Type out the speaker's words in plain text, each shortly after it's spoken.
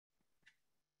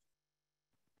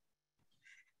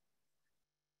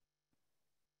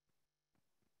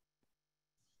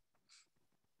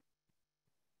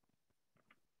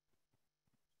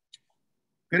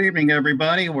Good evening,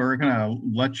 everybody. We're going to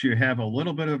let you have a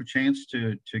little bit of a chance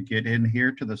to get in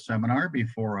here to the seminar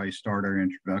before I start our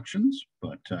introductions,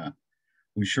 but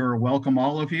we sure welcome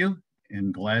all of you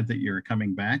and glad that you're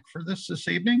coming back for this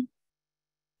evening.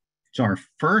 It's our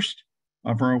first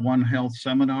of our One Health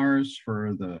seminars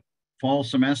for the fall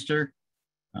semester,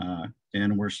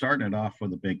 and we're starting it off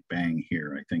with a big bang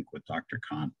here, I think, with Dr.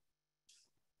 Kahn.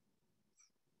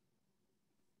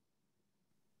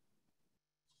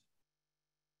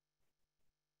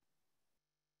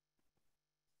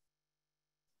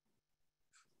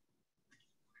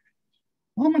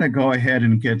 I'm going to go ahead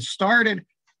and get started.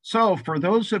 So for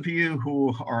those of you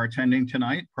who are attending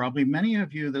tonight, probably many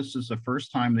of you, this is the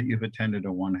first time that you've attended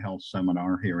a One Health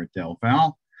seminar here at Del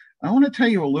Val. I want to tell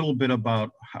you a little bit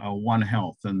about One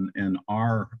Health and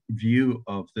our view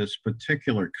of this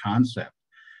particular concept.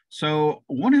 So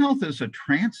One Health is a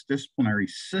transdisciplinary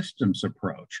systems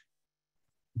approach.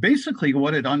 Basically,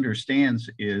 what it understands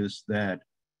is that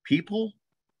people,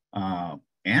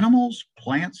 animals,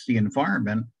 plants, the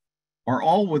environment, are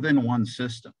all within one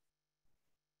system,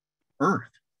 Earth,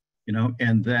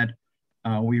 and that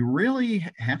we really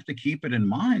have to keep it in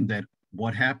mind that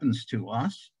what happens to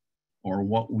us or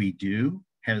what we do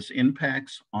has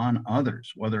impacts on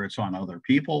others, whether it's on other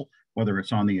people, whether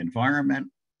it's on the environment,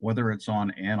 whether it's on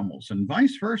animals, and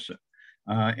vice versa.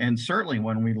 And certainly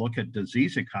when we look at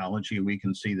disease ecology, we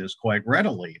can see this quite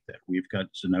readily, that we've got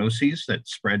zoonoses that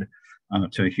spread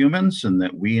to humans and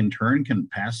that we in turn can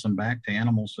pass them back to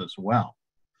animals as well.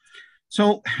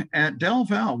 So at Del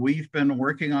Val, we've been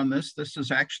working on this. This is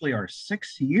actually our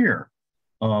 6th year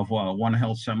of One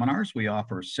Health seminars. We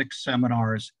offer 6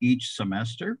 seminars each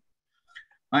semester.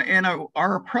 And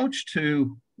our approach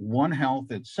to One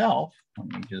Health itself, let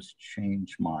me just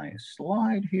change my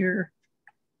slide here.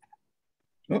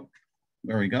 Oh,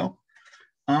 there we go,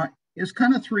 is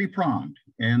kind of 3-pronged.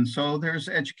 And so there's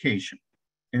education.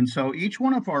 And so each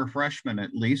one of our freshmen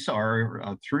at least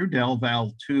are through Del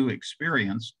Val 2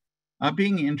 experience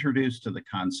being introduced to the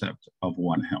concept of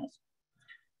One Health.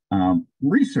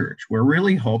 Research, we're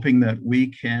really hoping that we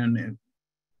can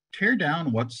tear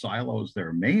down what silos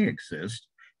there may exist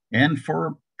and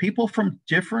for people from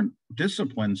different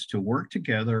disciplines to work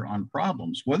together on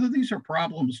problems, whether these are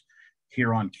problems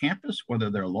here on campus, whether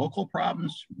they're local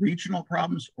problems, regional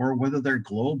problems, or whether they're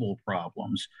global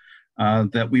problems.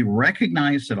 That we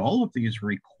recognize that all of these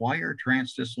require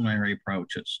transdisciplinary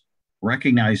approaches,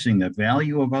 recognizing the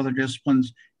value of other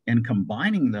disciplines and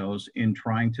combining those in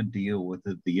trying to deal with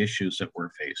the issues that we're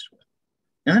faced with.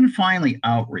 And then finally,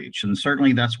 outreach. And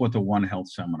certainly that's what the One Health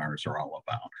seminars are all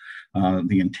about.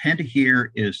 The intent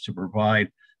here is to provide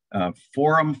a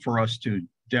forum for us to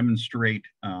demonstrate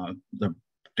the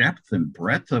depth and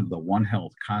breadth of the One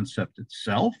Health concept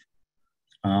itself,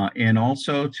 and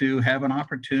also to have an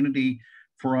opportunity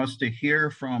for us to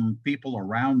hear from people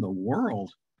around the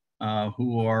world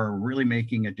who are really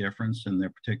making a difference in their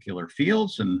particular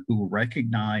fields and who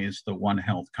recognize the One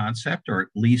Health concept, or at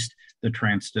least the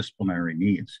transdisciplinary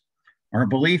needs. Our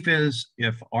belief is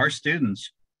if our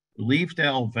students leave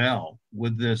Del Val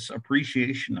with this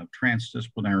appreciation of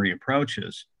transdisciplinary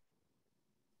approaches,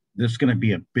 this is going to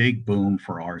be a big boom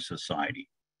for our society.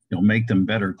 It'll make them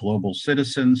better global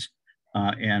citizens.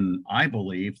 And I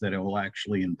believe that it will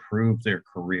actually improve their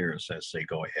careers as they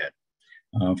go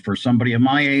ahead. For somebody of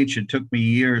my age, it took me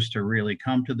years to really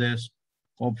come to this.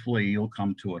 Hopefully, you'll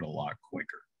come to it a lot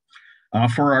quicker.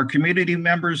 For our community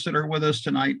members that are with us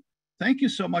tonight, thank you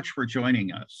so much for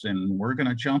joining us. And we're going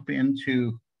to jump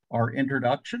into our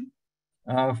introduction.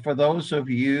 For those of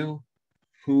you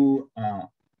who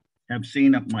have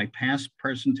seen my past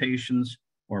presentations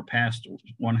or past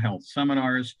One Health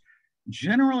seminars,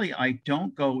 generally, I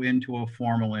don't go into a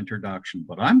formal introduction,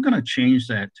 but I'm going to change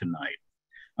that tonight.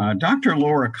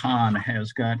 Dr.Laura Kahn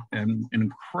has got an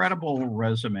incredible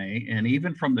resume, and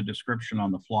even from the description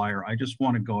on the flyer, I just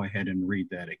want to go ahead and read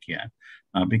that again,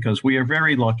 because we are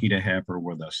very lucky to have her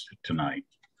with us tonight.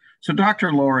 So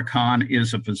Dr. Laura Kahn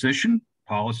is a physician,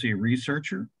 policy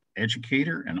researcher,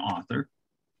 educator, and author.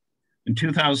 In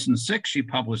 2006, she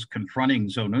published Confronting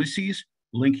Zoonoses,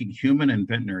 Linking Human and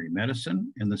Veterinary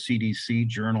Medicine in the CDC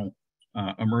journal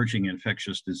Emerging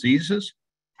Infectious Diseases,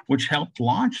 which helped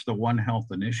launch the One Health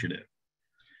initiative.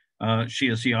 She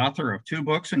is the author of 2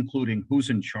 books, including Who's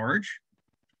in Charge?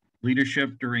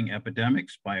 Leadership During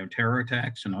Epidemics, Bioterror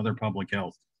Attacks, and Other Public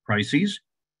Health Crises,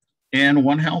 and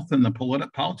One Health and the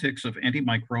Politics of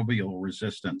Antimicrobial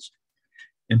Resistance.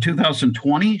 In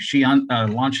 2020, she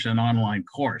launched an online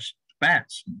course,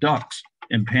 Bats, Ducks,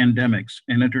 and Pandemics,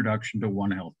 an Introduction to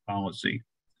One Health Policy.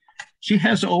 She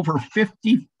has over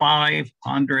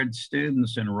 5,500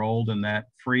 students enrolled in that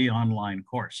free online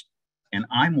course, and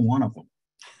I'm one of them.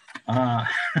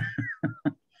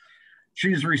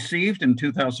 She's received in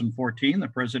 2014 the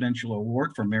Presidential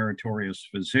Award for Meritorious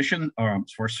Physician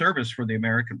for service from the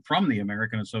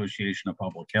American Association of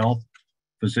Public Health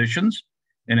Physicians,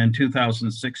 and in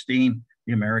 2016,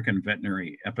 the American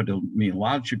Veterinary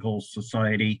Epidemiological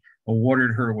Society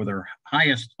awarded her with her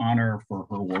highest honor for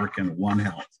her work in One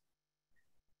Health.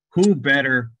 Who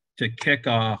better to kick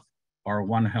off our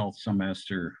One Health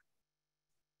semester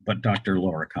but Dr.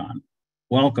 Laura Kahn?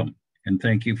 Welcome, and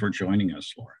thank you for joining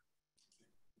us, Laura.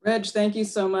 Reg, thank you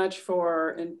so much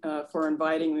for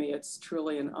inviting me. It's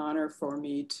truly an honor for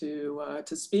me to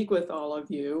speak with all of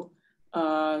you.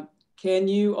 Can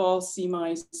you all see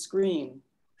my screen?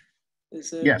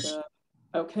 Is it? Yes.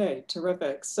 Okay,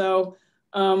 terrific. So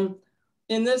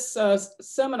in this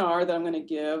seminar that I'm going to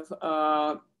give,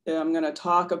 I'm going to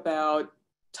talk about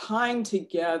tying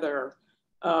together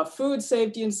food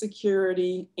safety and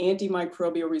security,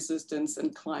 antimicrobial resistance,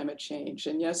 and climate change.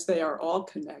 And yes, they are all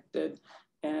connected.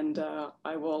 And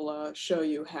I will show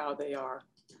you how they are.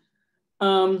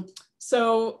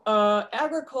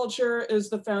 Agriculture is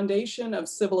the foundation of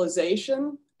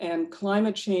civilization, and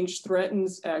climate change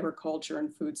threatens agriculture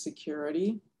and food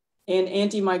security. And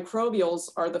antimicrobials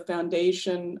are the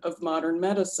foundation of modern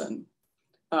medicine.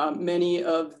 Many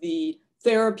of the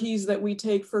therapies that we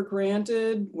take for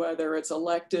granted, whether it's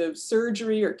elective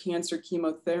surgery or cancer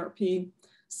chemotherapy,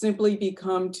 simply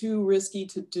become too risky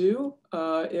to do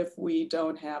if we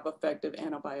don't have effective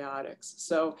antibiotics.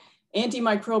 So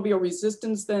antimicrobial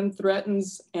resistance then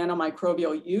threatens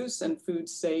antimicrobial use and food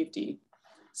safety.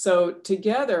 So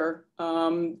together,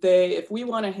 if we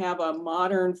want to have a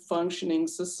modern functioning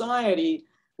society,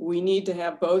 we need to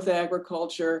have both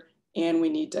agriculture and we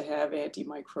need to have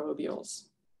antimicrobials.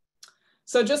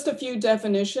 So just a few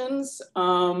definitions.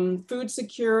 Food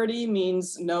security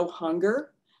means no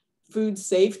hunger. Food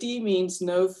safety means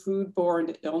no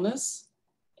foodborne illness,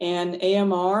 and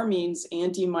AMR means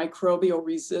antimicrobial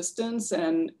resistance.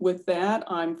 And with that,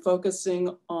 I'm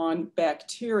focusing on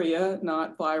bacteria,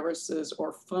 not viruses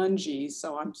or fungi.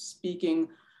 So I'm speaking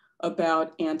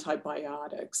about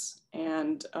antibiotics.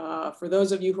 And for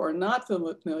those of you who are not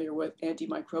familiar with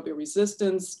antimicrobial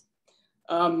resistance,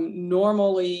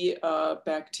 normally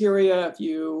bacteria, if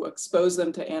you expose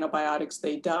them to antibiotics,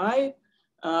 they die.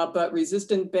 But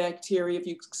resistant bacteria, if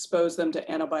you expose them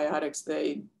to antibiotics,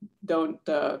 they don't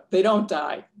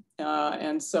die.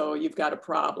 And so you've got a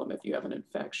problem if you have an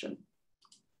infection.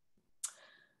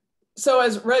 So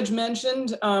as Reg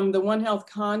mentioned, the One Health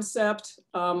concept,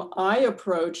 I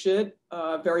approach it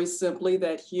very simply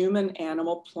that human,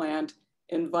 animal, plant,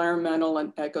 environmental,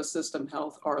 and ecosystem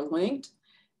health are linked.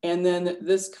 And then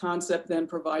this concept then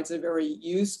provides a very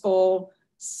useful,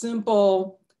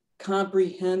 simple,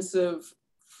 comprehensive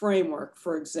framework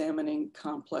for examining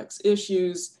complex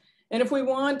issues. And if we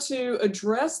want to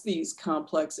address these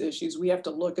complex issues, we have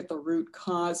to look at the root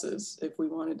causes if we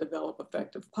want to develop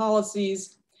effective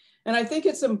policies. And I think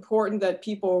it's important that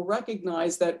people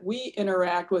recognize that we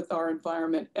interact with our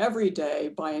environment every day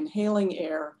by inhaling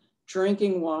air,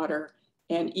 drinking water,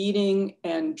 and eating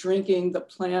and drinking the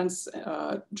plants,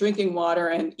 drinking water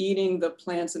and eating the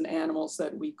plants and animals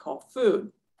that we call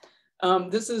food.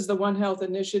 This is the One Health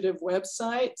Initiative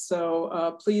website,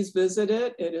 so please visit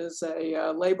it. It is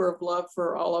a labor of love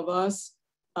for all of us,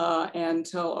 and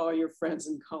tell all your friends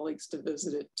and colleagues to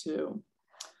visit it too.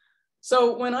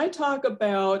 So when I talk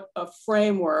about a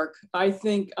framework,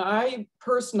 I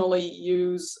personally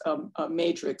use a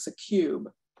matrix, a cube,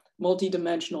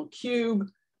 multidimensional cube,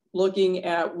 looking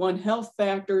at One Health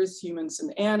factors, humans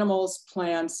and animals,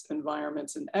 plants,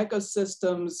 environments, and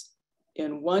ecosystems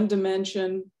in one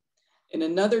dimension. In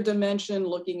another dimension,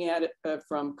 looking at it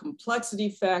from complexity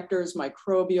factors,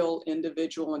 microbial,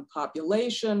 individual, and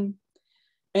population.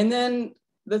 And then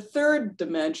the third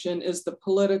dimension is the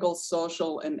political,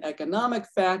 social, and economic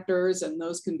factors, and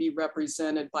those can be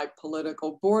represented by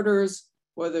political borders,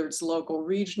 whether it's local,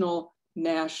 regional,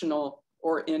 national,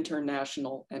 or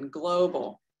international and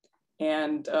global.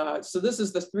 And so this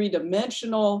is the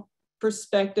three-dimensional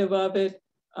perspective of it.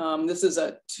 This is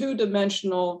a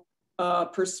two-dimensional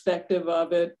perspective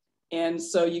of it. And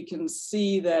so you can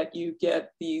see that you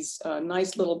get these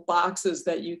nice little boxes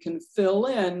that you can fill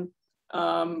in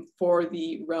for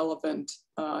the relevant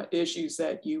issues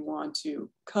that you want to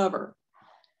cover.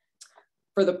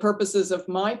 For the purposes of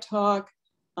my talk,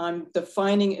 I'm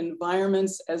defining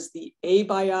environments as the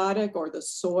abiotic or the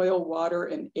soil, water,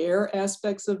 and air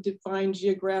aspects of defined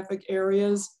geographic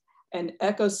areas. and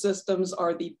ecosystems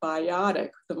are the biotic,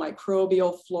 the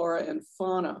microbial flora and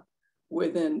fauna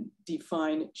within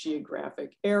defined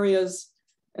geographic areas.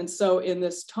 And so in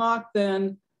this talk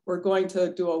then, we're going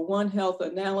to do a One Health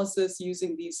analysis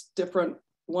using these different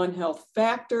One Health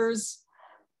factors,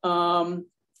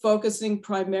 focusing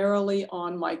primarily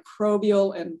on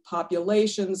microbial and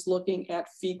populations, looking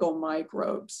at fecal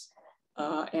microbes.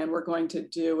 And we're going to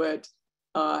do it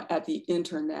at the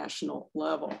international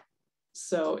level.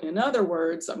 So in other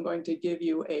words, I'm going to give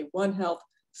you a One Health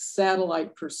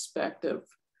satellite perspective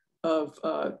of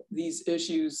these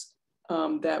issues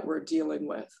that we're dealing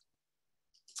with.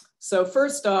 So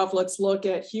first off, let's look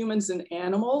at humans and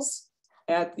animals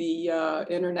at the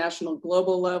international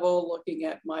global level, looking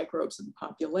at microbes and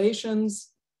populations.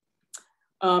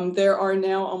 There are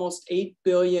now almost 8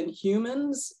 billion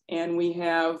humans, and we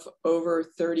have over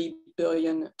 30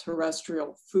 billion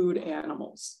terrestrial food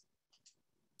animals.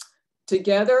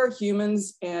 Together,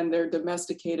 humans and their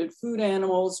domesticated food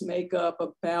animals make up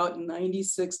about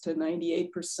 96 to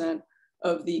 98%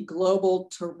 of the global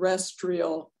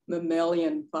terrestrial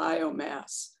mammalian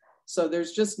biomass. So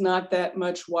there's just not that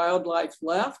much wildlife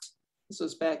left. This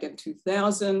was back in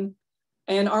 2000.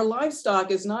 And our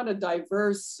livestock is not a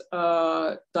diverse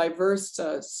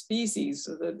species.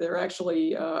 They're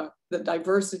actually, the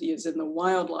diversity is in the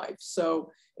wildlife.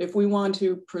 So if we want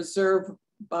to preserve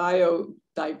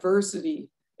biodiversity,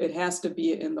 it has to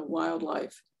be in the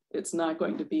wildlife. It's not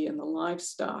going to be in the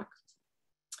livestock.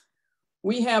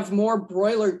 We have more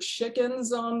broiler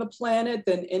chickens on the planet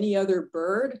than any other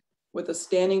bird, with a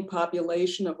standing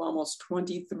population of almost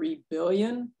 23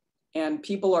 billion. And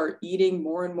people are eating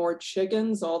more and more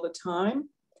chickens all the time.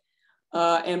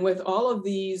 And with all of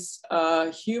these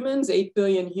humans, 8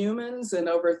 billion humans and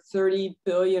over 30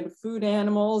 billion food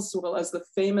animals, well, as the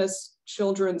famous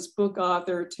children's book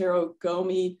author Taro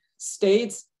Gomi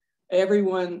states,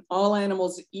 all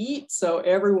animals eat, so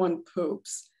everyone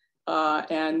poops.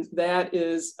 And that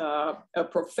is a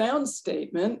profound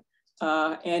statement.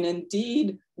 And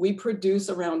indeed, we produce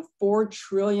around 4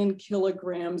 trillion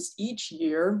kilograms each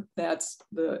year. That's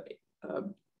the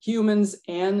humans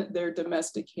and their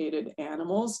domesticated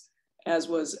animals, as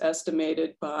was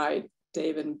estimated by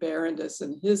David Barondis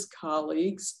and his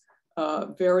colleagues.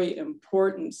 Very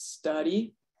important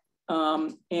study.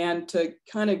 And to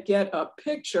kind of get a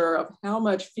picture of how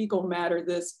much fecal matter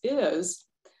this is,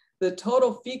 the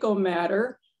total fecal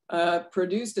matter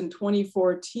produced in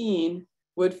 2014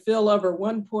 would fill over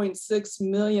 1.6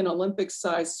 million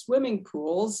Olympic-sized swimming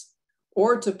pools,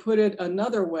 or to put it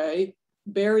another way,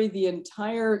 bury the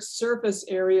entire surface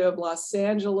area of Los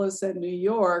Angeles and New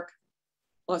York,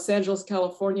 Los Angeles,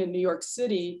 California, and New York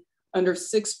City under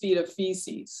 6 feet of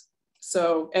feces.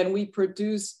 So, and we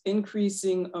produce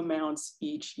increasing amounts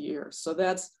each year. So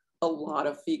that's a lot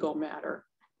of fecal matter.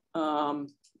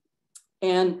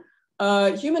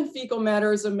 Human fecal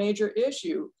matter is a major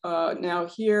issue. Now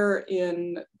here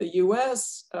in the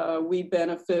US, we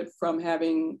benefit from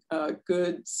having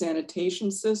good sanitation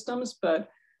systems, but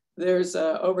there's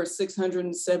over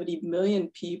 670 million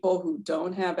people who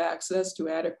don't have access to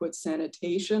adequate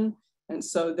sanitation. And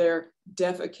so they're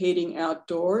defecating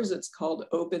outdoors. It's called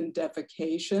open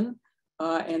defecation.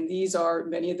 And these are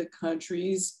many of the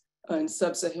countries in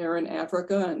sub-Saharan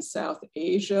Africa and South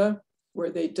Asia, where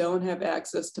they don't have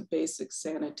access to basic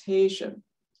sanitation.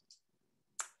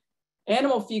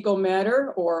 Animal fecal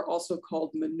matter, or also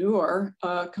called manure,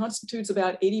 constitutes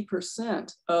about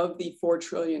 80% of the 4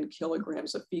 trillion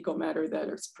kilograms of fecal matter that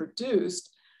is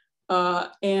produced.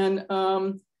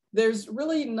 There's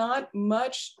really not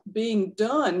much being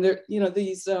done.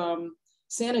 These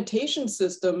sanitation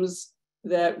systems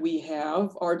that we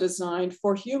have are designed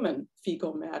for human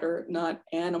fecal matter, not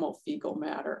animal fecal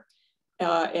matter.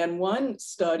 And one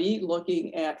study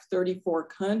looking at 34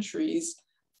 countries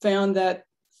found that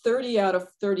 30 out of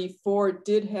 34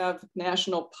 did have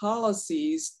national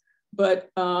policies, but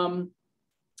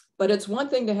it's one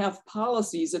thing to have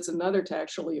policies, it's another to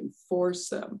actually enforce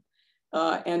them.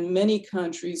 And many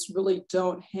countries really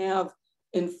don't have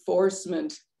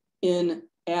enforcement in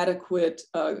adequate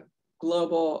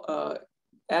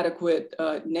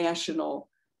national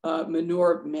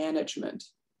manure management.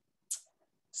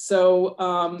 So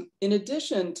in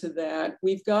addition to that,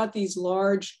 we've got these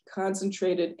large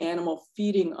concentrated animal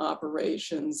feeding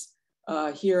operations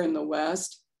here in the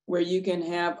West, where you can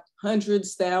have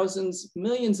hundreds, thousands,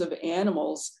 millions of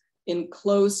animals in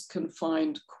close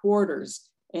confined quarters.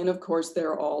 And of course,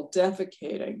 they're all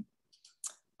defecating.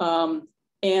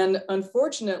 And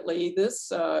unfortunately, this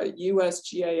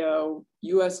USGAO,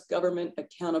 US Government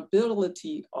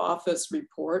Accountability Office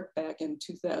report back in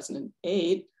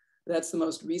 2008, that's the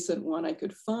most recent one I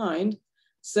could find,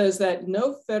 says that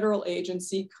no federal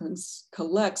agency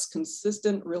collects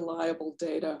consistent, reliable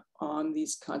data on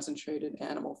these concentrated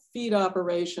animal feed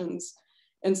operations.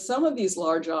 And some of these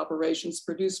large operations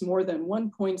produce more than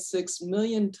 1.6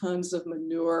 million tons of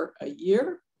manure a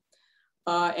year.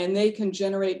 And they can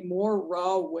generate more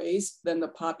raw waste than the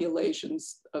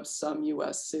populations of some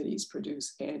US cities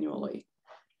produce annually.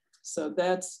 So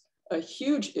that's a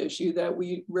huge issue that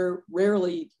we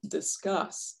rarely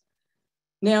discuss.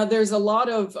 Now, there's a lot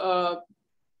of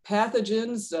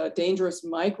pathogens, dangerous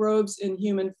microbes in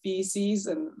human feces,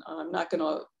 and I'm not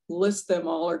gonna list them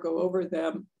all or go over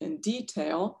them in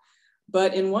detail,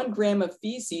 but in 1 gram of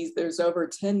feces, there's over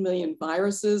 10 million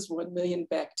viruses, 1 million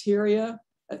bacteria,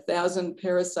 1,000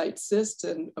 parasite cysts,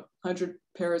 and 100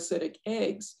 parasitic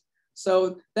eggs.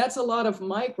 So that's a lot of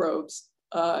microbes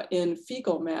in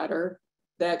fecal matter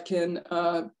that can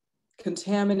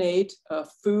contaminate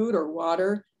food or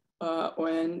water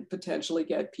and potentially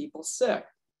get people sick.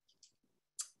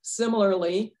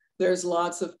 Similarly, there's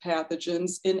lots of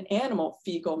pathogens in animal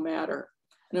fecal matter.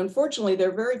 And unfortunately, there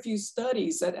are very few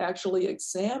studies that actually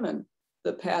examine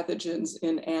the pathogens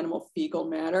in animal fecal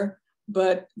matter,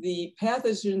 but the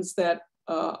pathogens that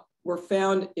were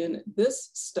found in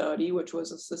this study, which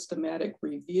was a systematic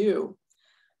review,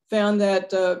 found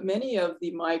that many of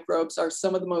the microbes are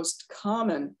some of the most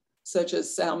common, such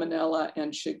as Salmonella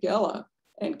and Shigella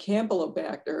and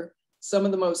Campylobacter, some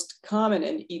of the most common,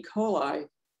 and E. coli,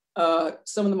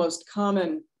 some of the most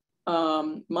common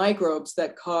microbes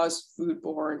that cause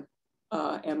foodborne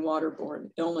and waterborne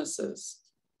illnesses.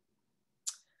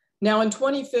 Now, in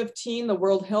 2015, the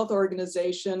World Health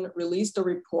Organization released a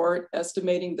report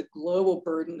estimating the global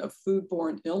burden of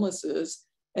foodborne illnesses,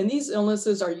 and these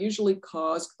illnesses are usually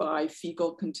caused by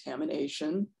fecal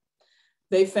contamination.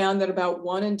 They found that about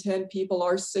 1 in 10 people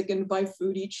are sickened by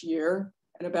food each year,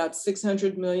 and about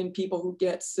 600 million people who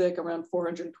get sick, around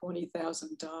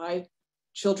 420,000 die.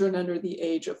 Children under the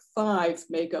age of 5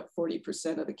 make up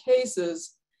 40% of the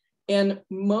cases, and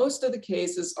most of the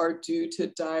cases are due to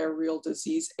diarrheal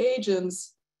disease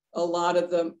agents, a lot of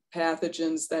the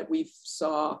pathogens that we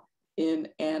saw in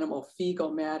animal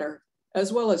fecal matter,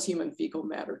 as well as human fecal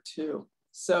matter too.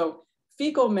 So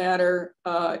fecal matter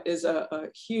is a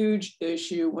huge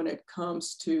issue when it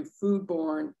comes to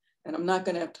foodborne, and I'm not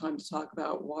going to have time to talk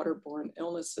about waterborne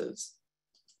illnesses.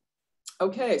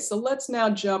 Okay, so let's now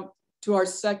jump to our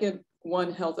second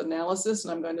One Health analysis,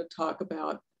 and I'm going to talk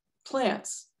about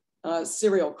plants,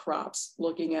 cereal crops,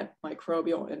 looking at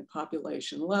microbial and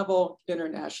population level,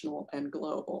 international and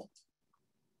global.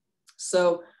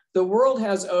 So the world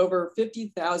has over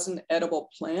 50,000 edible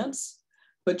plants,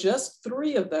 but just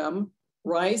 3 of them,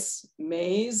 rice,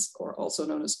 maize, or also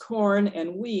known as corn,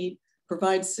 and wheat,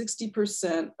 provide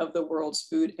 60% of the world's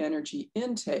food energy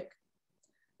intake.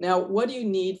 Now, what do you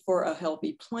need for a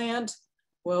healthy plant?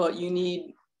 Well, you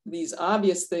need these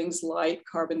obvious things like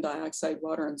carbon dioxide,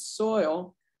 water, and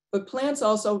soil, but plants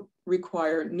also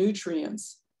require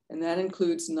nutrients, and that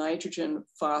includes nitrogen,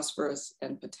 phosphorus,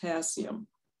 and potassium.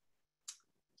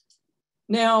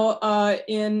 Now,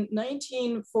 in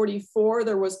 1944,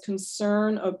 there was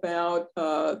concern about,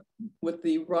 with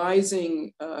the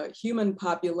rising human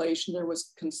population, there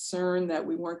was concern that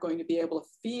we weren't going to be able to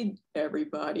feed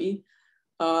everybody.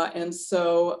 And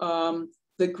so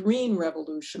the Green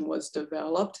Revolution was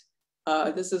developed.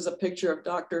 This is a picture of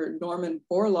Dr. Norman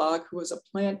Borlaug, who was a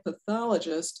plant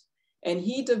pathologist, and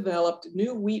he developed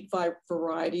new wheat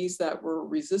varieties that were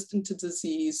resistant to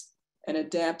disease and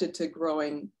adapted to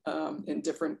growing in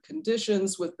different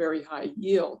conditions with very high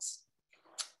yields.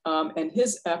 And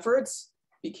his efforts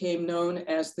became known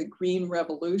as the Green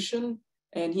Revolution,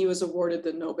 and he was awarded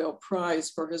the Nobel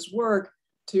Prize for his work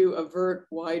to avert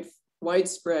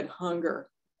widespread hunger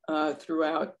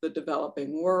throughout the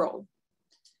developing world.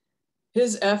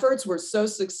 His efforts were so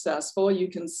successful, you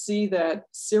can see that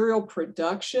cereal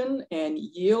production and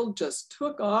yield just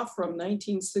took off from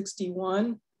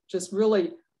 1961, just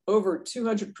really over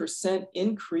 200%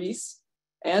 increase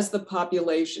as the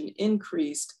population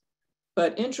increased.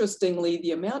 But interestingly,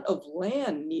 the amount of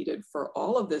land needed for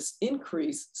all of this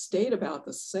increase stayed about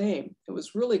the same. It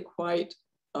was really quite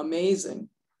amazing.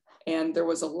 And there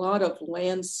was a lot of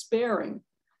land sparing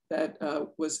that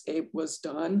was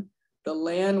done. The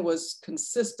land was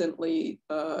consistently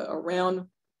around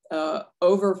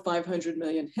over 500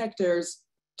 million hectares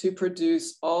to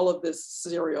produce all of this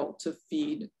cereal to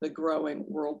feed the growing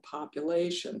world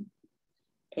population.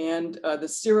 And the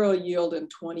cereal yield in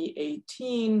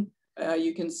 2018,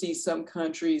 you can see some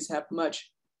countries have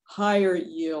much higher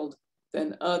yield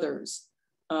than others.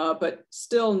 but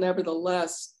still,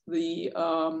 nevertheless, the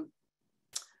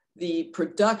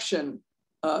production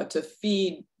to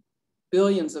feed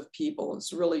billions of people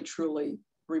is really, truly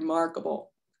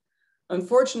remarkable.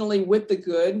 Unfortunately, with the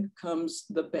good comes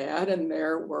the bad, and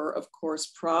there were, of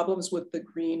course, problems with the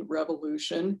Green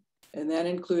Revolution, and that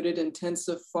included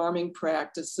intensive farming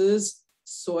practices,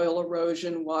 soil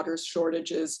erosion, water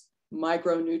shortages,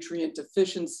 micronutrient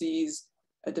deficiencies,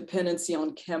 a dependency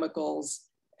on chemicals,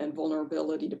 and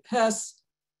vulnerability to pests.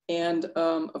 And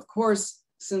of course,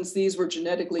 since these were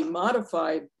genetically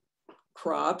modified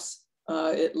crops,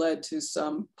 it led to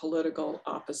some political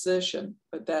opposition,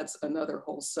 but that's another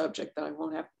whole subject that I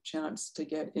won't have a chance to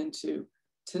get into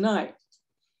tonight.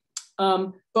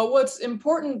 But what's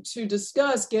important to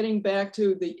discuss, getting back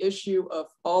to the issue of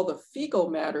all the fecal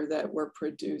matter that we're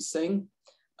producing,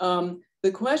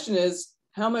 the question is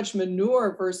how much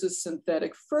manure versus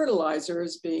synthetic fertilizer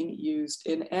is being used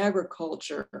in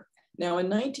agriculture. Now in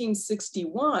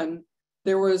 1961,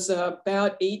 there was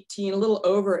about a little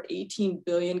over 18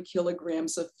 billion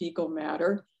kilograms of fecal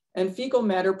matter, and fecal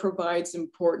matter provides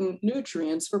important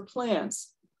nutrients for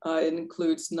plants. It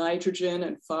includes nitrogen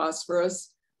and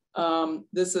phosphorus.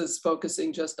 This is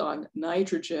focusing just on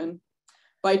nitrogen.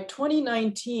 By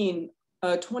 2019,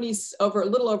 a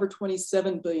little over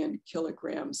 27 billion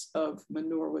kilograms of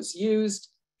manure was used.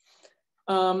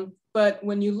 But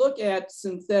when you look at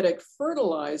synthetic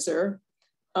fertilizer,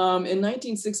 in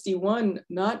 1961,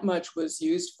 not much was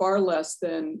used, far less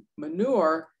than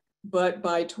manure, but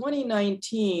by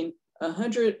 2019,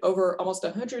 almost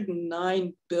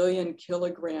 109 billion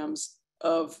kilograms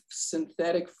of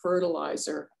synthetic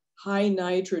fertilizer, high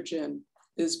nitrogen,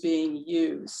 is being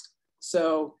used.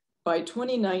 So by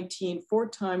 2019, 4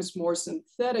 times more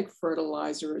synthetic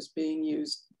fertilizer is being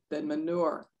used than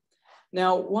manure.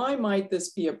 Now, why might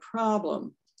this be a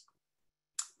problem?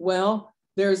 Well,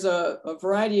 there's a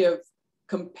variety of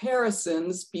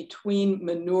comparisons between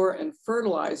manure and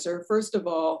fertilizer. First of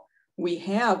all, we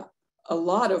have a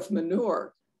lot of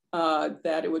manure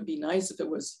that it would be nice if it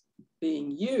was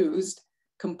being used.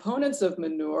 Components of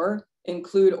manure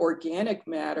include organic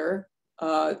matter,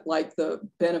 like the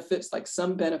benefits, like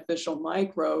some beneficial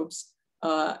microbes,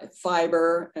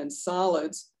 fiber and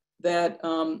solids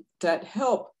that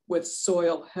help with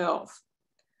soil health.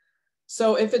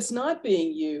 So if it's not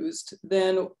being used,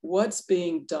 then what's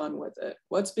being done with it?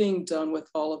 What's being done with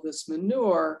all of this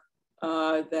manure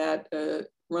that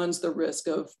runs the risk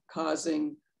of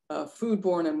causing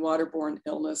foodborne and waterborne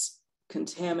illness,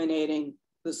 contaminating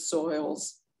the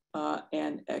soils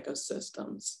and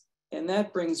ecosystems? And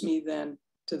that brings me then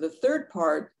to the third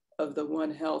part of the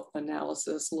One Health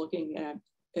analysis, looking at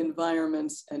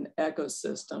environments and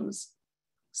ecosystems.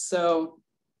 So,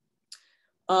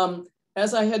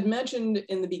 as I had mentioned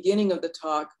in the beginning of the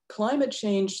talk, climate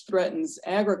change threatens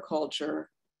agriculture,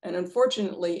 and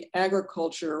unfortunately,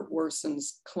 agriculture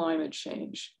worsens climate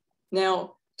change.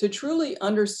 Now, to truly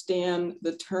understand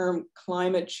the term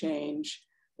climate change,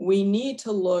 we need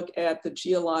to look at the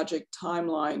geologic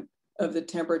timeline of the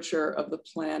temperature of the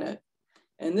planet.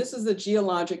 And this is the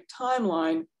geologic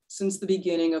timeline since the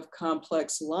beginning of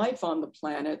complex life on the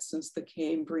planet, since the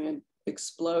Cambrian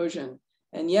explosion.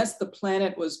 And yes, the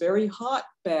planet was very hot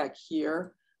back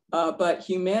here, but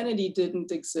humanity didn't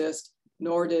exist,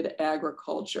 nor did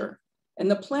agriculture.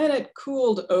 And the planet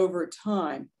cooled over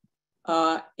time.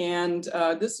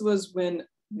 This was when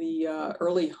the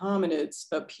early hominids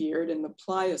appeared in the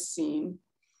Pliocene.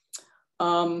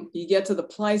 You get to the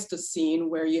Pleistocene,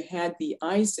 where you had the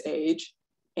Ice Age,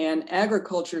 and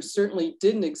agriculture certainly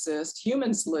didn't exist.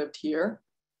 Humans lived here.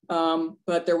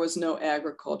 But there was no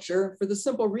agriculture for the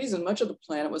simple reason much of the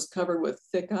planet was covered with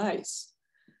thick ice.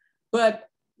 But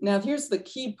now here's the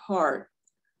key part.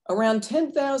 Around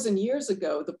 10,000 years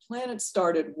ago, the planet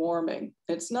started warming.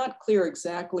 It's not clear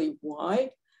exactly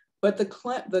why, but the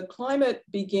climate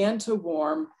began to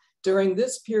warm during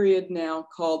this period now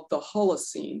called the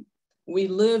Holocene. We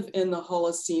live in the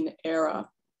Holocene era.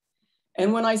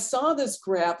 And when I saw this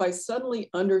graph, I suddenly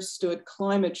understood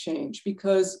climate change,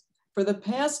 because for the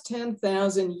past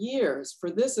 10,000 years,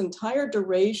 for this entire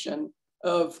duration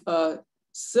of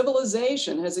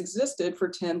civilization has existed for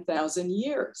 10,000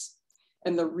 years.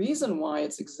 And the reason why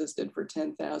it's existed for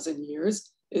 10,000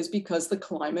 years is because the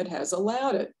climate has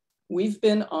allowed it. We've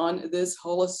been on this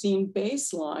Holocene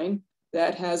baseline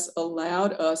that has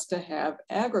allowed us to have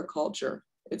agriculture.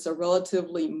 It's a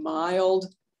relatively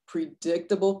mild,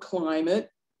 predictable climate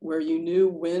where you knew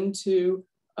when to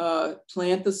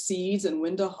plant the seeds and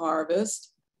when to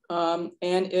harvest, and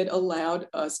it allowed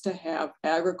us to have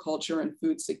agriculture and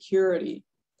food security.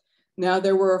 Now,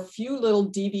 there were a few little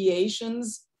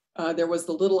deviations There was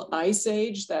the Little Ice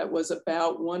Age that was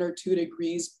about 1 or 2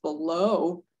 degrees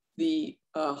below the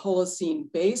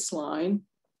Holocene baseline.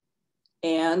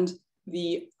 And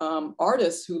the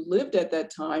artists who lived at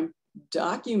that time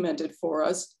documented for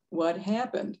us what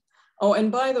happened. Oh,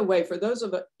 and by the way, for those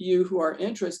of you who are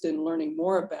interested in learning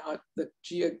more about the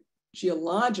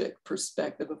geologic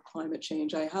perspective of climate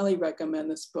change, I highly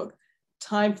recommend this book,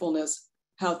 Timefulness,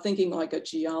 How Thinking Like a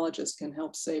Geologist Can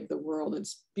Help Save the World.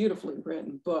 It's a beautifully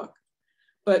written book.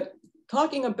 But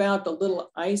talking about the Little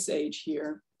Ice Age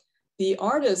here, the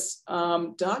artists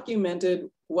documented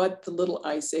what the Little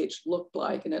Ice Age looked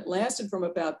like, and it lasted from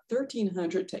about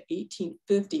 1300 to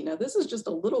 1850. Now, this is just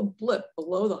a little blip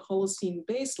below the Holocene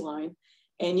baseline,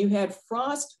 and you had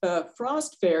frost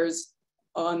fairs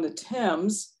on the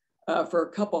Thames for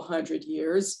a couple hundred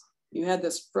years. You had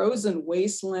this frozen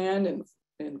wasteland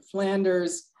in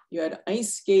Flanders. You had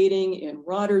ice skating in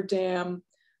Rotterdam.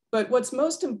 But what's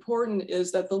most important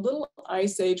is that the Little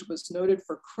Ice Age was noted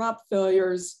for crop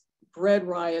failures, bread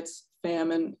riots,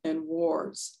 famine, and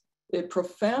wars. It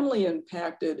profoundly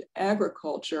impacted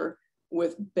agriculture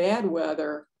with bad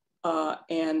weather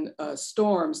and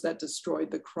storms that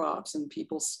destroyed the crops, and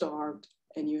people starved,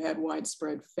 and you had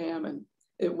widespread famine.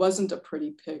 It wasn't a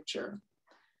pretty picture.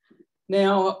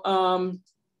 Now,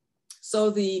 so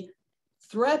the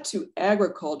threat to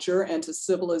agriculture and to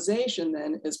civilization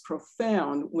then is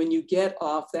profound when you get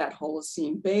off that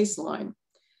Holocene baseline.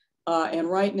 And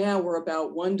right now we're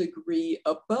about 1 degree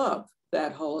above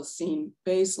that Holocene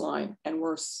baseline, and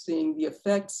we're seeing the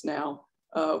effects now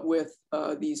with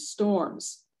these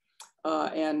storms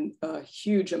and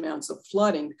huge amounts of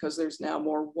flooding because there's now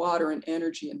more water and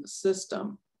energy in the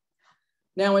system.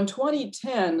 Now in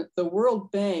 2010, the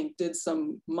World Bank did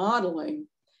some modeling,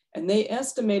 and they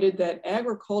estimated that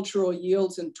agricultural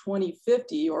yields in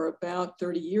 2050, or about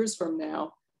 30 years from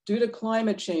now, due to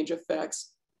climate change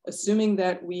effects, assuming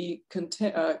that we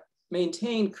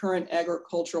maintain current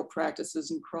agricultural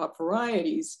practices and crop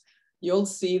varieties, you'll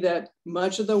see that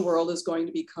much of the world is going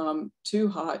to become too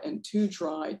hot and too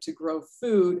dry to grow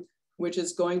food, which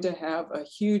is going to have a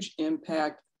huge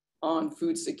impact on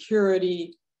food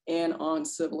security and on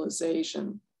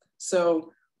civilization.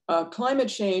 So climate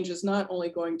change is not only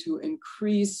going to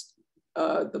increase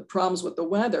the problems with the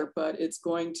weather, but it's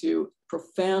going to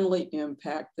profoundly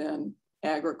impact then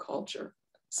agriculture.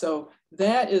 So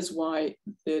that is why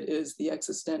it is the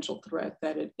existential threat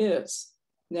that it is.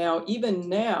 Now, even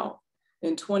now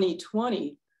in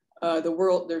 2020, the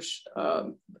world,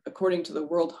 according to the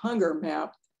World Hunger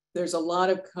Map, there's a lot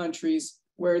of countries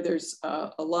where there's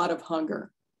a lot of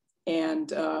hunger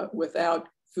and without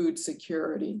food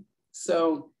security.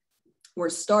 So we're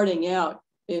starting out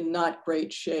in not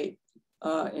great shape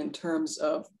in terms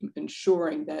of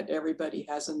ensuring that everybody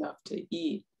has enough to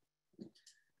eat.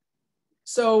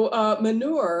 So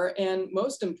manure, and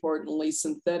most importantly,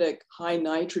 synthetic high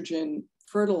nitrogen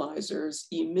fertilizers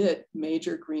emit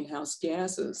major greenhouse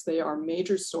gases. They are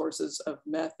major sources of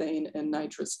methane and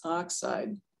nitrous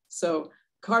oxide. So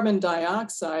carbon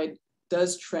dioxide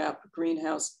does trap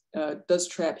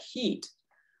heat.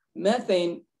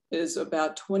 Methane is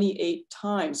about 28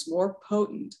 times more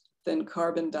potent than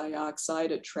carbon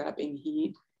dioxide at trapping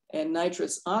heat, and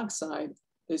nitrous oxide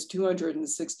is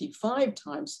 265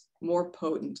 times more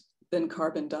potent than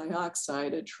carbon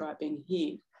dioxide at trapping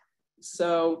heat.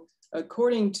 So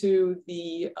according to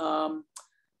the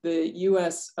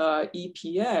US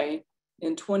EPA,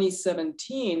 in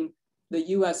 2017, the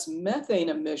US methane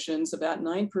emissions, about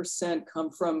 9%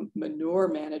 come from manure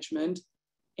management,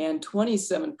 and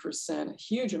 27%, a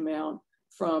huge amount,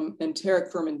 from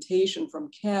enteric fermentation from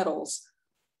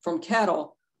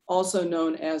cattle, also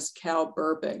known as cow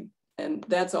burping. And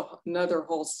that's another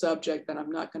whole subject that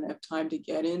I'm not going to have time to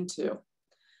get into.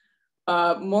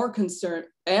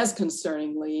 As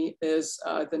concerningly is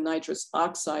the nitrous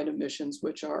oxide emissions,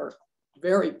 which are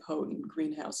very potent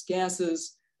greenhouse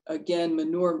gases. Again,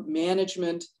 manure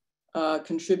management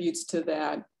contributes to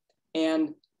that,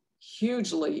 and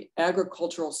hugely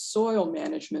agricultural soil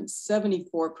management,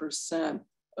 74%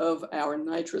 of our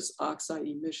nitrous oxide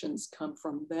emissions come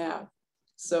from that.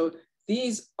 So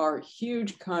these are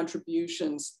huge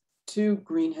contributions to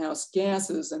greenhouse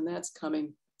gases, and that's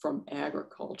coming from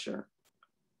agriculture.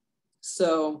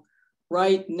 So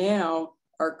right now,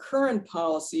 our current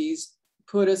policies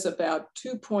put us about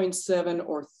 2.7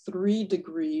 or 3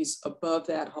 degrees above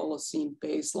that Holocene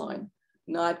baseline.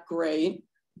 Not great,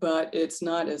 but it's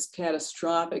not as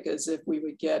catastrophic as if we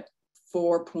would get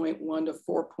 4.1 to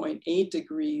 4.8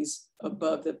 degrees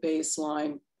above the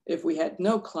baseline if we had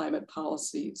no climate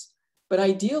policies. But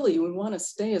ideally, we want to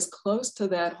stay as close to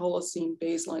that Holocene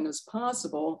baseline as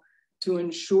possible to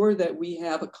ensure that we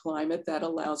have a climate that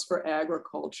allows for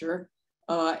agriculture.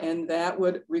 And that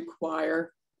would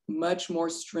require much more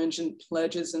stringent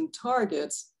pledges and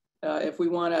targets if we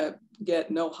want to get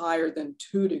no higher than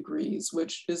 2 degrees,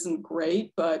 which isn't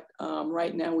great, but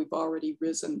right now we've already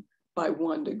risen by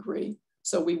 1 degree.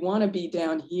 So we want to be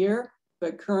down here,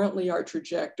 but currently our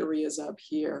trajectory is up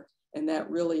here, and that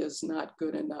really is not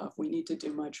good enough. We need to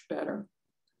do much better.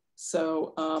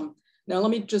 So now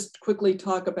let me just quickly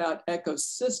talk about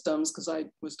ecosystems, because I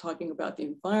was talking about the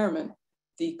environment,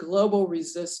 the global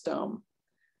resistome.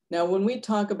 Now, when we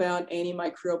talk about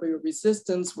antimicrobial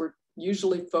resistance, we're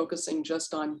usually focusing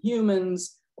just on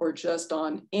humans or just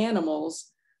on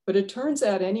animals, but it turns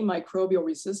out antimicrobial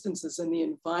resistance is in the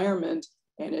environment,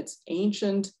 and it's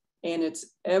ancient and it's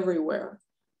everywhere.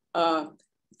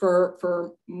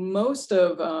 For most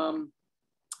of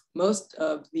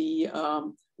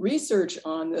the research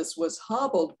on this was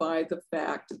hobbled by the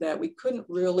fact that we couldn't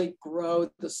really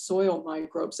grow the soil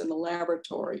microbes in the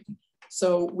laboratory.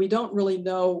 So we don't really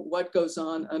know what goes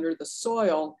on under the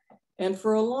soil. And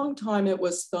for a long time, it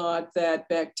was thought that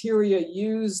bacteria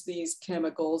use these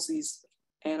chemicals, these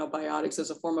antibiotics,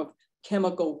 as a form of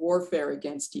chemical warfare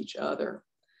against each other.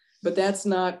 But that's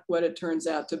not what it turns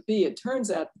out to be. It turns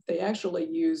out that they actually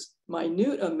use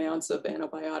minute amounts of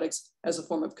antibiotics as a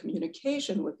form of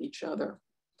communication with each other.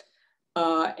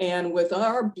 And with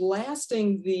our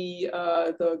blasting the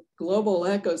global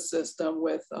ecosystem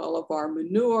with all of our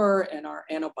manure and our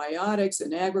antibiotics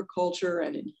in agriculture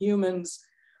and in humans,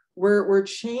 we're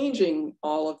changing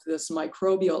all of this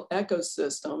microbial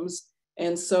ecosystems.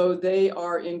 And so they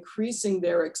are increasing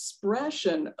their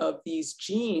expression of these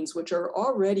genes, which are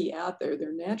already out there.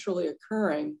 They're naturally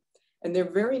occurring, and they're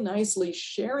very nicely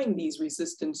sharing these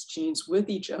resistance genes with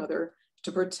each other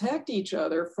to protect each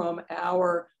other from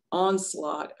our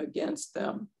onslaught against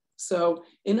them. So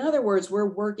in other words, we're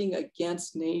working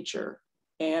against nature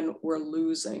and we're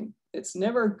losing. It's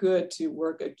never good to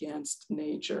work against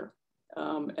nature.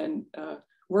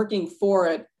 Working for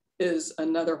it is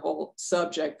another whole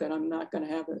subject that I'm not going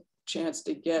to have a chance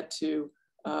to get to,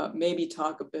 maybe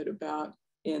talk a bit about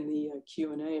in the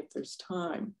Q&A if there's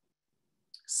time.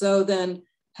 So then,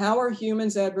 how are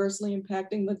humans adversely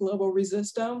impacting the global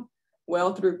resistome?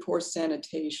 Well, through poor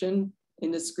sanitation,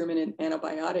 indiscriminate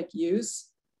antibiotic use,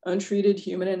 untreated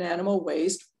human and animal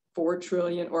waste, 4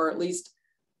 trillion, or at least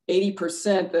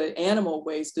 80% the animal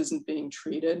waste isn't being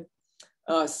treated.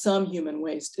 Some human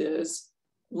waste is.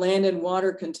 Land and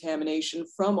water contamination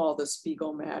from all this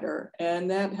fecal matter, and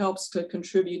that helps to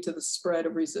contribute to the spread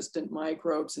of resistant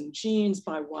microbes and genes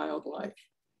by wildlife,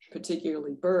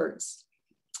 particularly birds.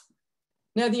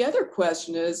 Now, the other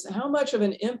question is, how much of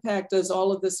an impact does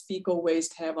all of this fecal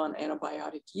waste have on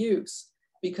antibiotic use?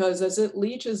 Because as it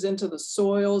leaches into the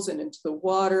soils and into the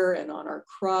water and on our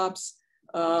crops,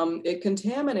 it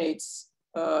contaminates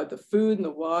the food and the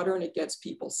water, and it gets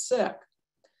people sick.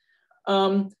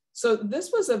 So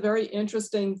this was a very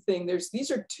interesting thing. These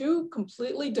are 2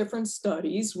 completely different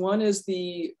studies. One is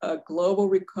the global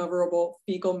recoverable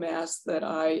fecal mass that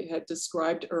I had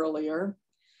described earlier.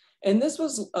 And this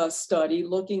was a study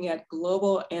looking at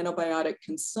global antibiotic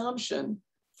consumption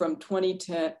from 2000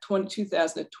 to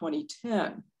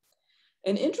 2010.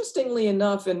 And interestingly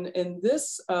enough, in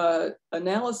this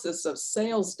analysis of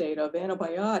sales data of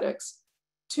antibiotics,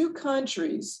 2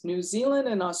 countries, New Zealand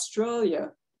and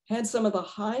Australia, had some of the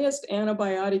highest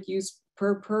antibiotic use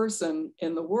per person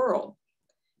in the world.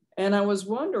 And I was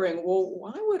wondering, well,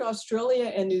 why would Australia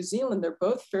and New Zealand, they're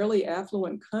both fairly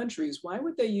affluent countries, why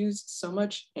would they use so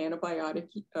much antibiotics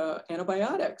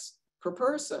per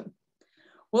person?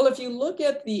 Well, if you look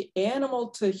at the animal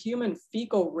to human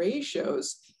fecal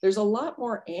ratios, there's a lot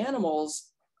more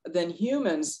animals than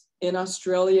humans in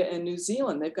Australia and New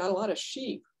Zealand. They've got a lot of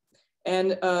sheep.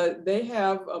 And they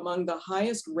have among the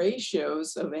highest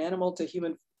ratios of animal to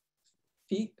human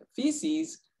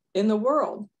feces in the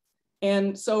world.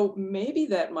 And so maybe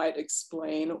that might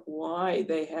explain why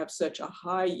they have such a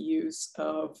high use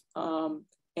of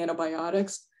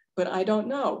antibiotics, but I don't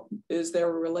know. Is there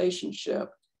a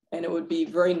relationship? And it would be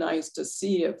very nice to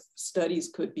see if studies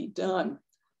could be done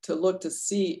to look to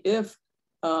see if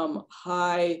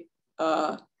high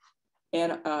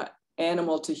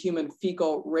animal to human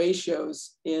fecal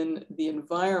ratios in the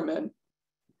environment,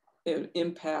 it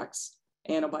impacts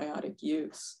antibiotic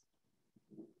use.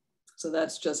 So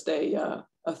that's just a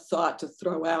thought to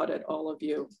throw out at all of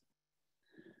you.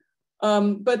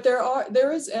 But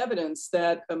there is evidence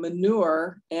that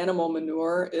animal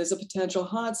manure, is a potential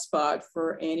hotspot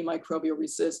for antimicrobial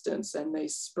resistance, and they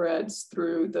spread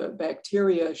through the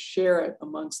bacteria, share it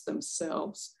amongst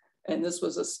themselves. And this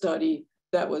was a study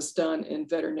that was done in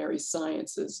Veterinary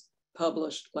Sciences,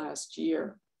 published last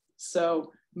year.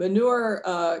 So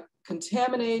manure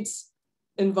contaminates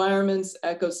environments,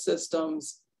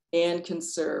 ecosystems, and can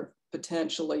serve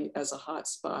potentially as a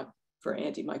hotspot for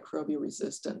antimicrobial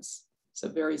resistance. It's a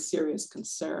very serious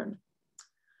concern.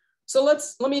 So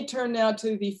let me turn now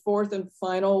to the fourth and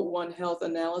final One Health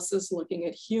analysis, looking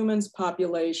at humans,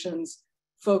 populations,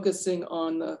 focusing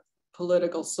on the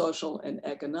political, social, and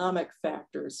economic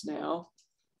factors now.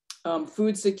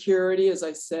 Food security, as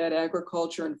I said,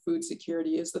 agriculture and food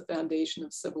security is the foundation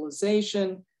of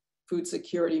civilization. Food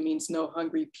security means no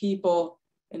hungry people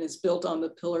and is built on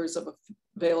the pillars of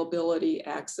availability,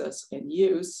 access, and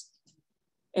use.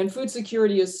 And food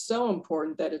security is so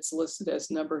important that it's listed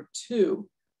as number 2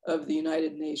 of the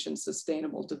United Nations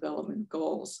Sustainable Development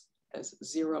Goals as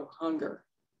zero hunger.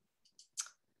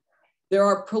 There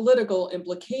are political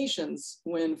implications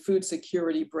when food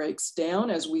security breaks down,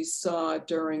 as we saw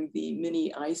during the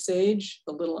mini ice age,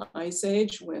 the little ice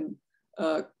age, when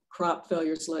crop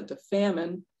failures led to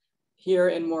famine. Here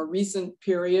in more recent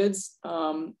periods,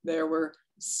 there were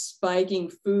spiking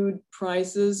food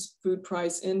prices, food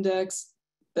price index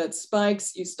that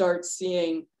spikes. You start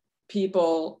seeing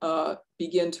people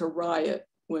begin to riot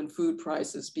when food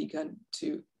prices begin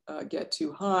to get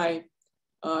too high.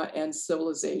 And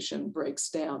civilization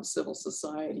breaks down, civil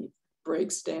society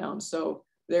breaks down. So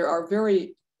there are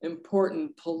very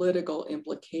important political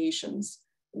implications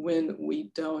when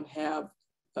we don't have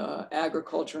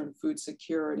agriculture and food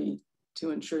security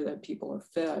to ensure that people are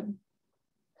fed.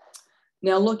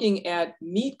 Now looking at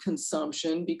meat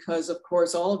consumption, because of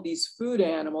course all of these food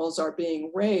animals are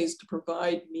being raised to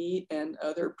provide meat and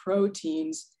other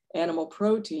proteins, animal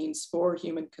proteins for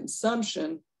human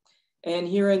consumption. And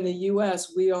here in the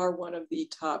US, we are one of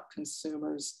the top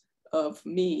consumers of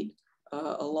meat,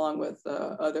 along with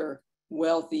other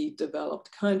wealthy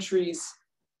developed countries.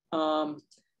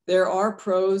 There are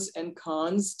pros and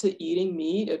cons to eating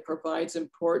meat. It provides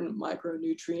important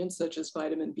micronutrients such as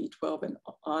vitamin B12 and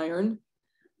iron.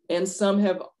 And some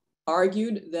have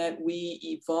argued that we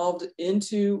evolved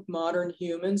into modern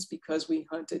humans because we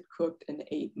hunted, cooked, and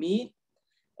ate meat.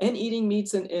 And eating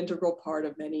meat's an integral part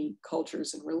of many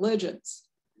cultures and religions.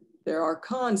 There are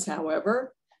cons,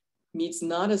 however. Meat's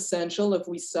not essential if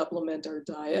we supplement our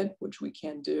diet, which we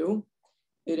can do.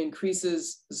 It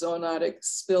increases zoonotic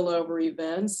spillover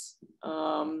events,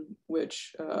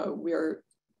 which we are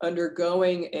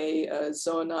undergoing a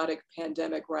zoonotic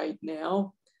pandemic right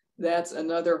now. That's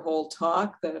another whole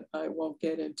talk that I won't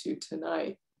get into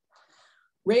tonight.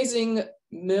 Raising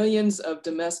millions of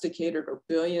domesticated or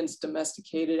billions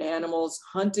domesticated animals,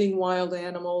 hunting wild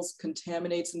animals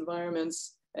contaminates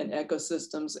environments and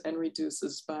ecosystems and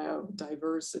reduces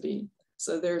biodiversity.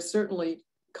 So there's certainly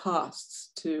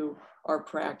costs to our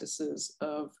practices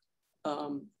of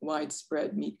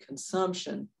widespread meat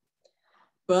consumption.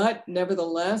 But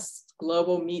nevertheless,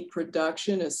 global meat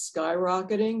production is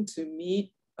skyrocketing to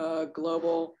meet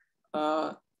global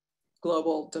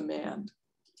demand.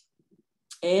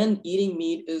 And eating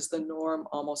meat is the norm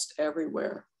almost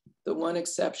everywhere. The one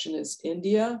exception is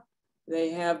India.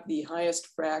 They have the highest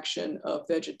fraction of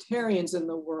vegetarians in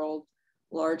the world,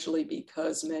 largely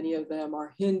because many of them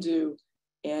are Hindu,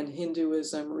 and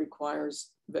Hinduism requires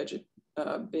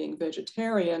being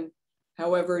vegetarian.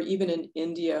 However, even in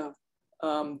India,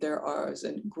 there is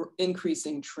an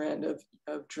increasing trend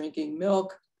of drinking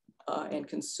milk and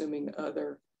consuming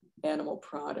other animal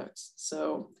products.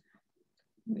 So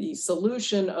the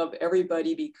solution of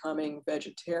everybody becoming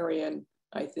vegetarian,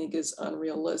 I think, is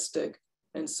unrealistic.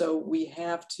 And so we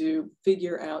have to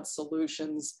figure out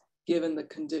solutions given the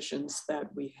conditions that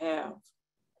we have.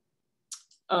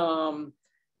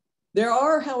 There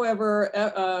are,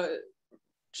 however,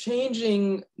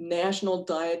 changing national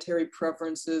dietary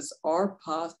preferences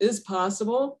is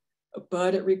possible,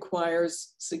 but it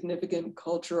requires significant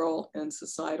cultural and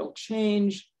societal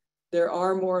change. There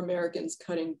are more Americans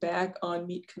cutting back on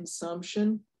meat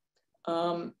consumption,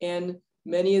 and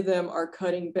many of them are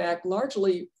cutting back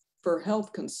largely for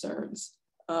health concerns,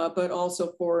 but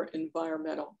also for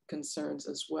environmental concerns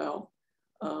as well.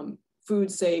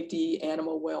 Food safety,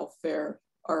 animal welfare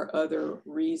are other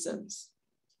reasons.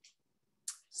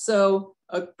 So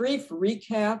a brief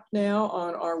recap now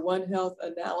on our One Health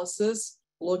analysis,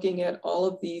 looking at all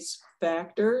of these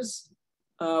factors.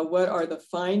 What are the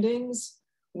findings?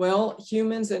 Well,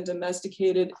 humans and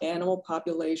domesticated animal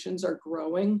populations are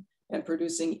growing, and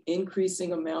producing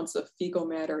increasing amounts of fecal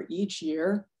matter each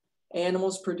year.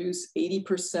 Animals produce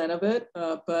 80% of it,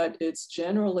 but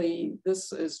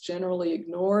this is generally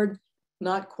ignored.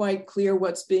 Not quite clear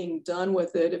what's being done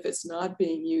with it if it's not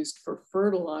being used for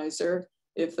fertilizer,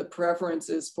 if the preference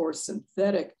is for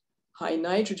synthetic high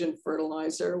nitrogen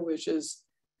fertilizer, which is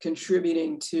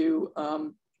contributing to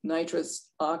nitrous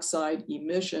oxide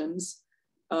emissions.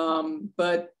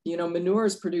 But manure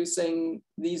is producing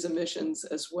these emissions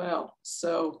as well.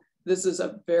 So this is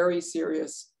a very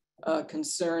serious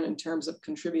concern in terms of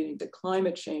contributing to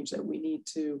climate change that we need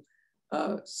to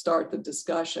start the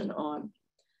discussion on.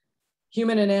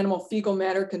 Human and animal fecal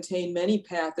matter contain many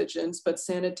pathogens, but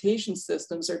sanitation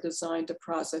systems are designed to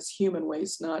process human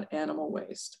waste, not animal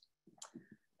waste.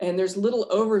 And there's little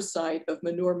oversight of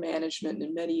manure management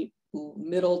in many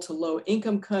middle to low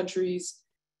income countries,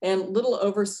 and little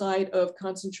oversight of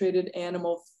concentrated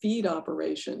animal feed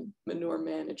operation manure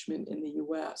management in the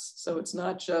US. So it's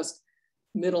not just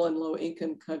middle and low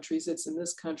income countries, it's in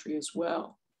this country as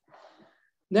well.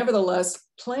 Nevertheless,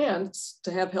 plants,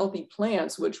 to have healthy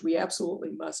plants, which we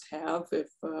absolutely must have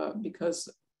because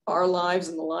our lives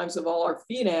and the lives of all our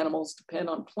feed animals depend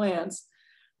on plants,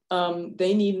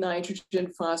 they need nitrogen,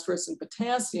 phosphorus, and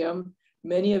potassium.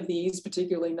 Many of these,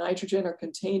 particularly nitrogen, are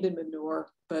contained in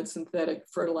manure, but synthetic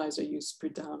fertilizer use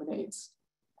predominates.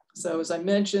 So as I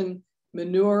mentioned,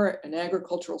 manure and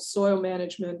agricultural soil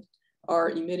management are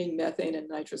emitting methane and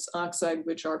nitrous oxide,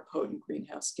 which are potent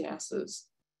greenhouse gases.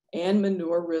 And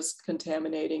manure risks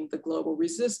contaminating the global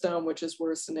resistome, which is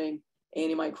worsening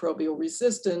antimicrobial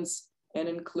resistance and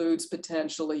includes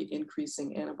potentially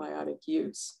increasing antibiotic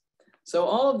use. So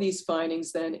all of these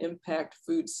findings then impact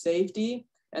food safety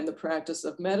and the practice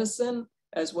of medicine,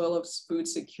 as well as food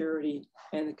security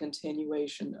and the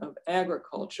continuation of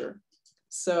agriculture.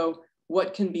 So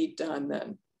what can be done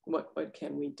then? What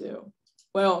can we do?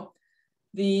 Well,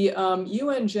 the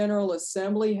UN General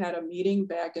Assembly had a meeting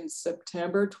back in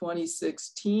September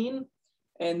 2016,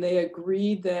 and they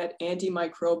agreed that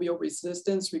antimicrobial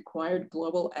resistance required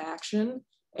global action,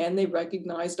 and they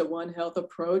recognized a One Health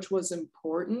approach was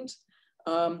important.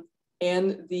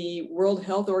 And the World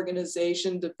Health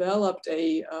Organization developed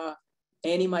a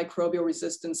antimicrobial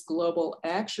resistance global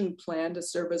action plan to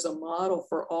serve as a model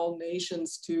for all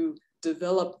nations to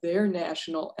develop their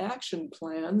national action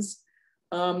plans.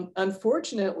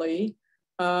 Unfortunately,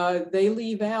 they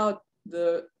leave out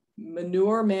the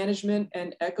manure management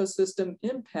and ecosystem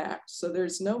impact. So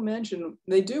there's no mention.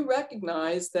 They do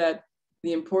recognize that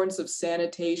the importance of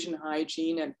sanitation,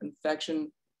 hygiene, and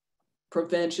infection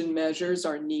prevention measures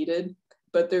are needed,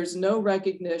 but there's no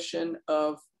recognition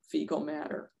of fecal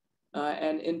matter,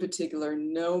 and in particular,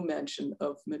 no mention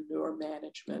of manure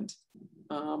management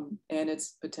and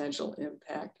its potential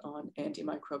impact on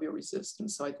antimicrobial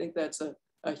resistance. So I think that's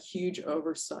a huge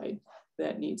oversight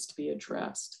that needs to be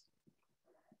addressed.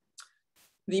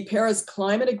 The Paris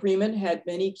Climate Agreement had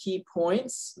many key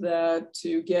points that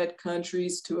to get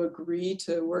countries to agree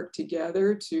to work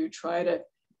together to try to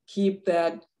keep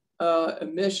that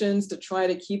emissions, to try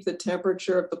to keep the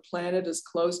temperature of the planet as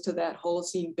close to that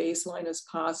Holocene baseline as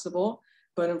possible.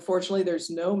 But unfortunately,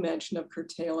 there's no mention of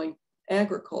curtailing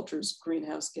agriculture's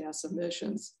greenhouse gas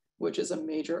emissions, which is a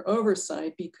major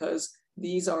oversight because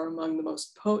these are among the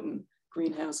most potent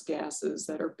greenhouse gases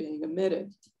that are being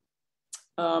emitted.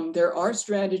 There are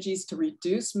strategies to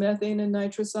reduce methane and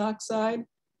nitrous oxide,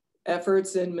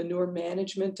 efforts in manure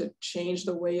management to change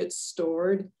the way it's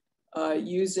stored,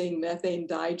 using methane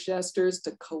digesters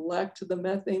to collect the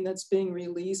methane that's being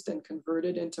released and convert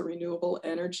it into renewable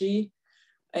energy.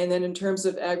 And then in terms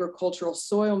of agricultural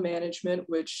soil management,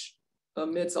 which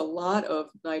emits a lot of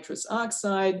nitrous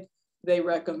oxide, they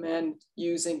recommend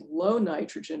using low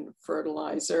nitrogen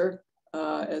fertilizer,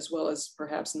 as well as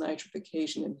perhaps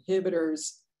nitrification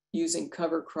inhibitors, using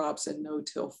cover crops and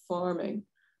no-till farming.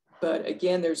 But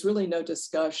again, there's really no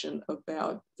discussion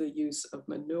about the use of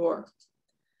manure.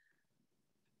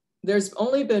 There's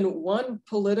only been one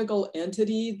political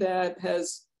entity that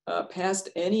has passed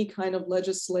any kind of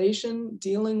legislation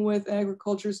dealing with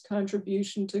agriculture's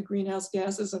contribution to greenhouse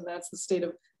gases, and that's the state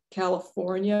of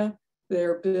California.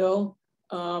 Their bill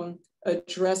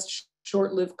addressed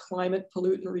short-lived climate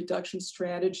pollutant reduction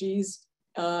strategies,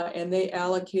 and they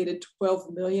allocated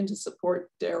 $12 million to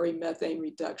support dairy methane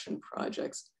reduction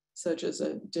projects, such as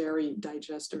a dairy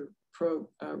digester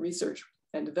research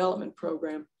and development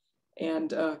program.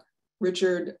 And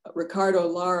Ricardo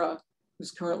Lara,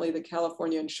 who's currently the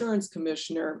California Insurance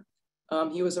Commissioner,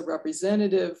 he was a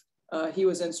representative. He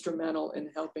was instrumental in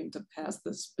helping to pass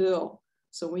this bill.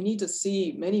 So we need to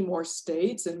see many more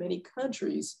states and many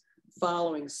countries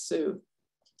following suit.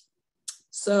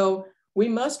 So we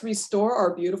must restore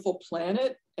our beautiful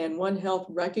planet, and One Health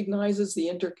recognizes the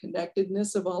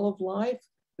interconnectedness of all of life.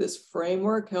 This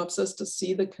framework helps us to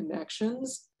see the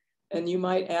connections. And you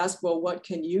might ask, well, what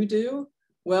can you do?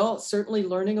 Well, certainly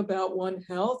learning about One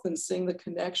Health and seeing the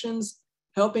connections,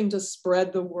 helping to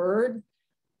spread the word,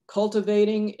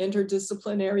 cultivating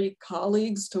interdisciplinary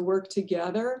colleagues to work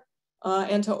together,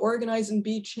 and to organize and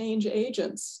be change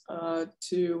agents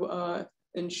to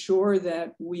ensure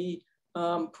that we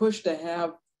push to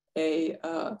have a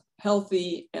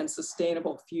healthy and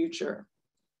sustainable future.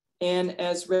 And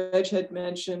as Reg had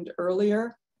mentioned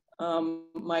earlier,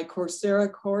 my Coursera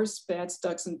course, Bats,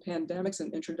 Ducks, and Pandemics,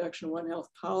 an Introduction to One Health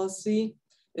Policy,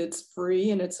 it's free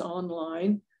and it's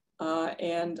online.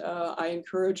 And I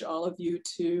encourage all of you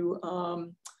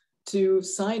to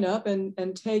sign up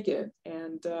and take it.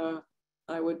 And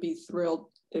I would be thrilled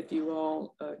if you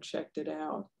all checked it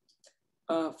out.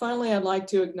 Finally, I'd like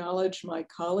to acknowledge my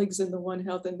colleagues in the One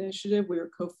Health Initiative. We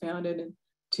were co-founded in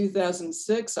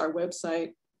 2006. Our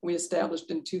website we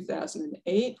established in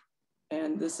 2008.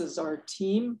 And this is our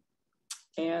team.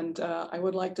 And I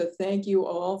would like to thank you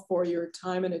all for your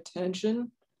time and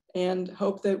attention, and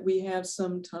hope that we have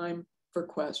some time for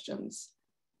questions.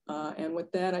 And with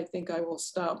that, I think I will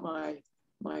stop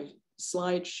my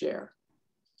slide share.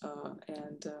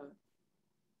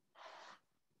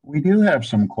 We do have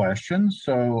some questions.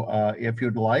 So if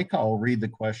you'd like, I'll read the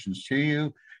questions to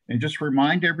you. And just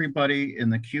remind everybody in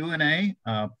the Q&A,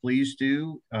 please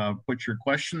do put your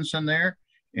questions in there,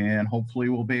 and hopefully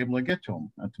we'll be able to get to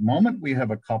them. At the moment, we have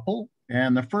a couple.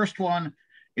 And the first one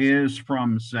is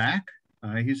from Zach.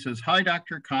 He says, hi,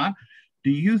 Dr. Kahn. Do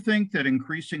you think that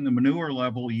increasing the manure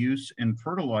level use in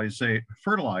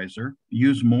fertilizer,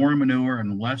 use more manure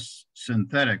and less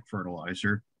synthetic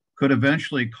fertilizer, could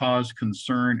eventually cause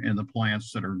concern in the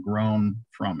plants that are grown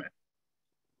from it?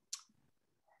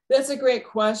 That's a great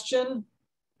question.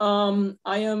 I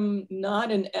am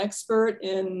not an expert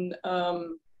in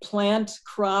plant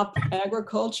crop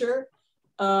agriculture,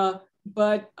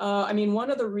 but I mean, one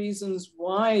of the reasons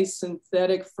why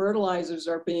synthetic fertilizers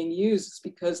are being used is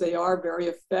because they are very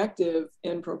effective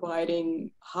in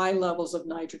providing high levels of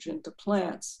nitrogen to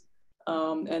plants.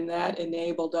 And that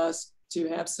enabled us to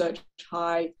have such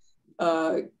high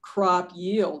crop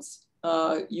yields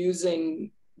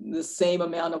using the same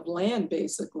amount of land,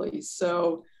 basically.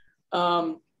 So,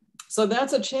 so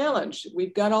that's a challenge.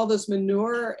 We've got all this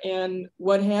manure, and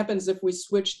what happens if we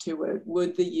switch to it?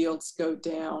 Would the yields go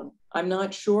down? I'm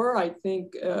not sure. I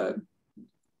think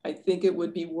it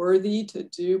would be worthy to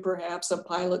do perhaps a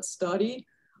pilot study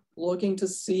looking to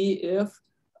see if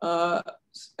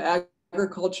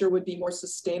agriculture would be more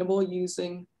sustainable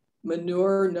using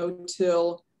manure,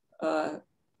 no-till,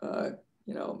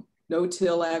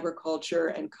 no-till agriculture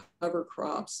and cover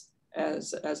crops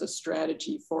as a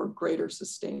strategy for greater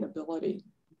sustainability.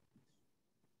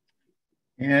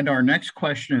 And our next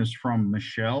question is from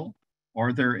Michelle.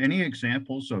 Are there any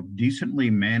examples of decently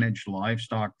managed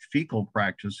livestock fecal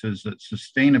practices that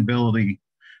sustainability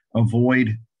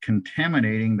avoid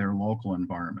contaminating their local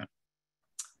environment?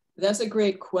 That's a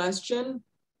great question.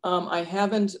 I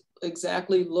haven't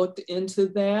exactly looked into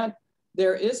that.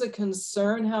 There is a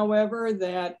concern, however,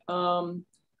 that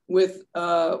with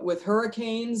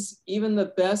hurricanes, even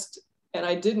the best, and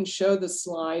I didn't show the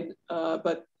slide,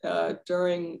 but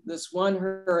during this one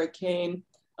hurricane,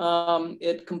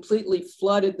 it completely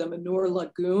flooded the manure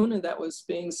lagoon that was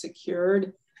being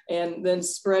secured, and then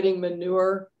spreading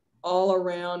manure all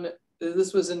around.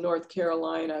 This was in North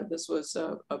Carolina. This was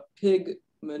a pig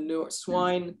manure,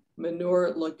 swine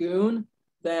manure lagoon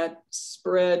that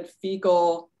spread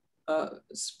fecal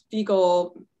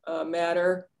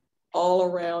matter all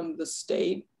around the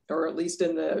state, or at least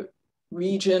in the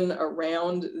region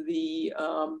around the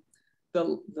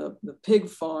pig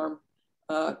farm.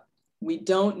 We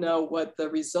don't know what the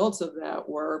results of that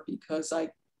were because I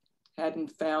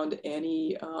hadn't found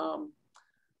any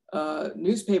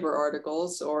newspaper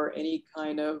articles or any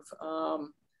kind of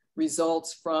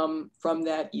results from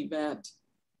that event.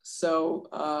 So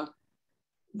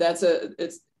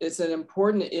it's an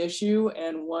important issue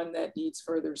and one that needs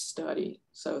further study.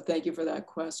 So thank you for that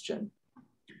question.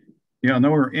 Yeah, and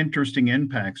there were interesting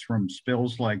impacts from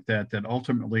spills like that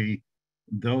ultimately,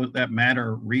 though that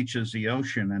matter reaches the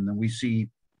ocean, and then we see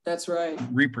that's right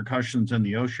repercussions in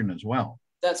the ocean as well.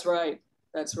 That's right.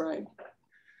 That's right.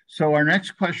 So our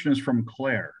next question is from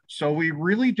Claire. So we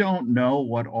really don't know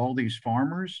what all these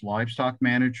farmers, livestock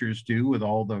managers do with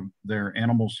all their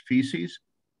animals' feces.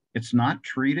 It's not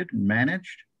treated,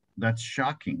 managed. That's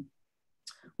shocking.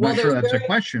 Well, not sure that's a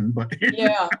question, but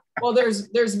yeah. Well,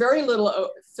 there's very little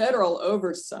federal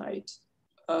oversight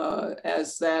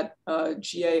as that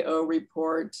GAO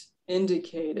report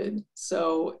indicated.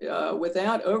 So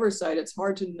without oversight, it's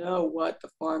hard to know what the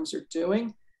farms are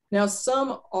doing. Now,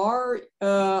 some are,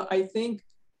 I think,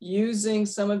 using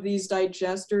some of these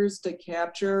digesters to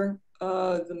capture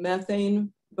the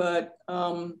methane, but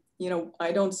you know,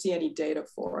 I don't see any data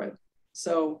for it.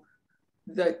 So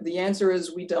the answer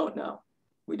is we don't know.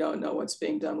 We don't know what's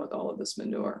being done with all of this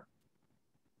manure.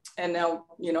 And now,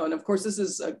 you know, and of course, this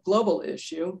is a global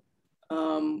issue.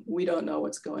 We don't know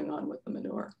what's going on with the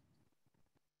manure.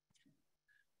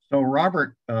 So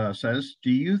Robert says,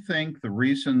 do you think the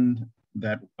reason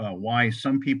that why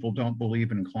some people don't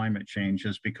believe in climate change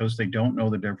is because they don't know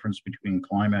the difference between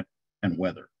climate and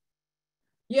weather?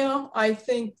 Yeah, I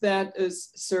think that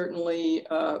is certainly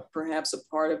perhaps a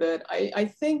part of it. I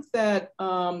think that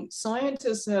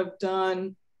scientists have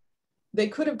done, they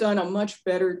could have done a much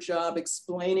better job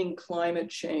explaining climate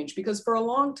change, because for a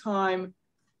long time,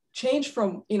 change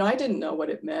from, you know, I didn't know what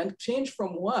it meant. Change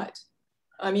from what?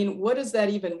 I mean, what does that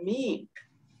even mean?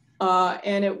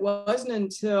 And it wasn't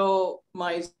until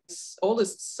my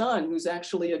oldest son, who's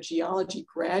actually a geology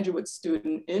graduate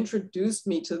student, introduced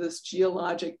me to this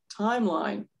geologic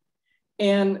timeline.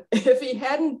 And if he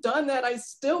hadn't done that, I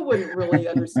still wouldn't really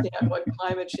understand what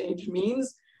climate change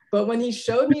means. But when he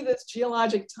showed me this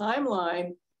geologic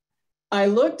timeline, I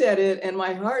looked at it and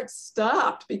my heart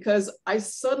stopped, because I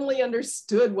suddenly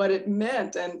understood what it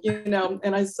meant. And, you know,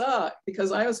 and I saw,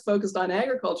 because I was focused on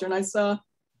agriculture, and I saw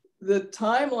the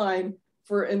timeline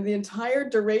for in the entire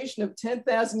duration of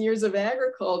 10,000 years of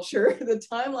agriculture, the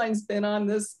timeline's been on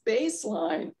this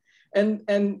baseline,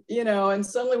 and you know, and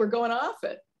suddenly we're going off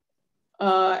it.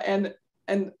 And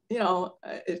you know,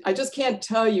 I just can't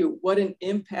tell you what an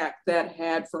impact that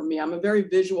had for me. I'm a very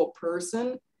visual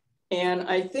person. And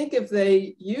I think if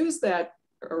they use that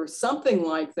or something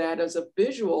like that as a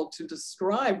visual to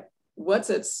describe what's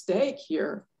at stake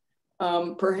here,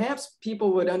 perhaps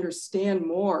people would understand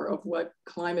more of what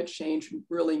climate change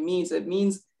really means. It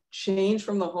means change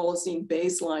from the Holocene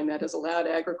baseline that has allowed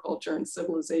agriculture and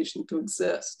civilization to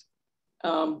exist.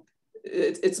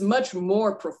 It's much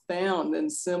more profound than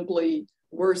simply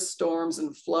worse storms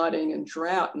and flooding and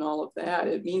drought and all of that.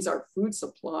 It means our food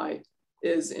supply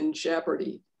is in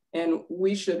jeopardy. And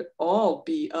we should all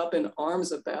be up in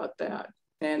arms about that.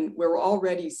 And we're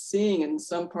already seeing in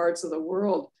some parts of the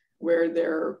world where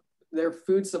their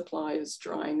food supply is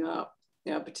drying up,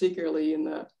 you know, particularly in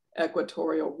the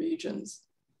equatorial regions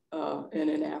and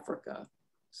in Africa.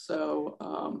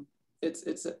 So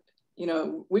it's you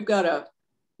know, we've got a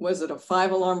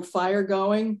 5-alarm fire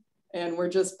going, and we're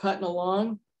just putting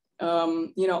along.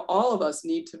 You know, all of us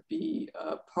need to be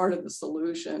part of the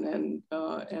solution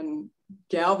and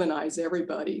galvanize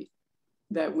everybody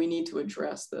that we need to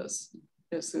address this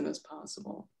as soon as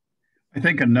possible. I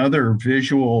think another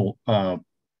visual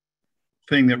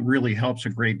thing that really helps a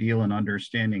great deal in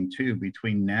understanding too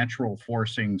between natural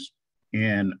forcings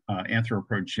and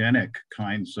anthropogenic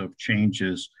kinds of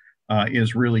changes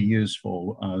is really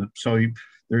useful. So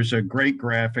there's a great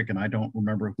graphic, and I don't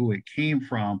remember who it came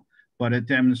from, but it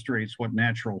demonstrates what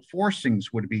natural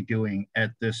forcings would be doing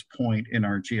at this point in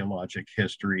our geologic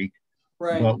history.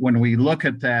 Right. But when we look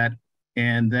at that,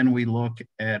 and then we look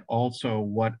at also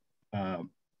what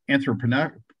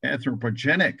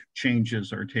anthropogenic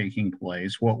changes are taking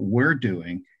place, what we're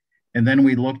doing, and then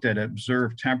we looked at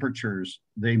observed temperatures,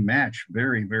 they match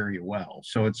very, very well.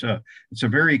 So it's a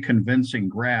very convincing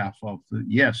graph of,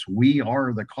 yes, we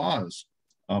are the cause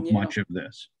of much of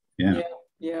this. Yeah.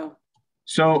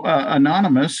 So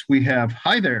Anonymous, we have,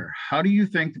 hi there. How do you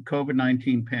think the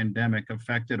COVID-19 pandemic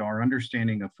affected our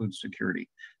understanding of food security?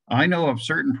 I know of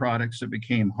certain products that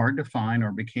became hard to find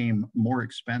or became more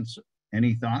expensive.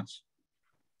 Any thoughts?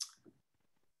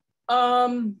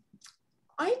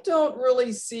 I don't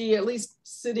really see, at least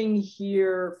sitting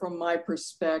here from my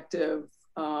perspective,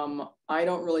 I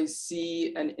don't really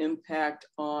see an impact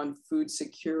on food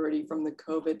security from the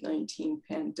COVID-19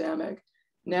 pandemic.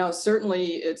 Now,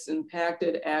 certainly it's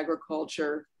impacted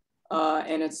agriculture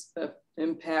and it's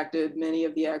impacted many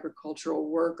of the agricultural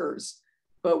workers,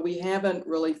 but we haven't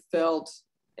really felt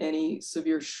any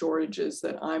severe shortages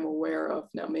that I'm aware of.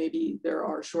 Now, maybe there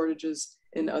are shortages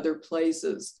in other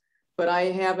places, but I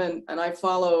haven't, and I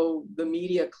follow the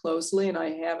media closely, and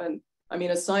I haven't, I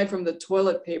mean, aside from the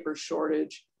toilet paper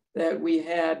shortage that we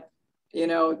had, you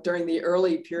know, during the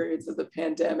early periods of the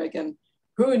pandemic, and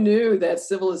who knew that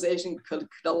civilization could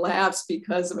collapse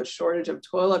because of a shortage of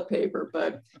toilet paper,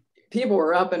 but people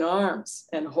were up in arms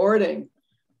and hoarding,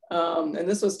 and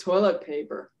this was toilet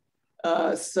paper.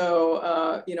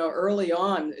 Early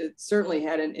on, it certainly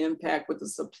had an impact with the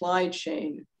supply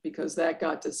chain because that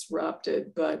got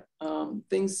disrupted, but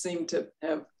things seem to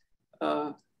have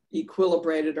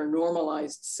equilibrated or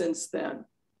normalized since then.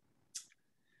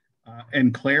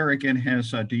 And Claire again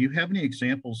has, do you have any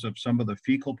examples of some of the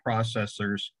fecal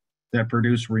processors that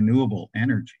produce renewable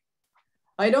energy?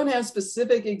 I don't have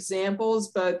specific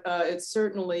examples, but it's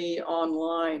certainly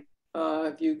online.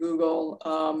 If you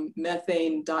Google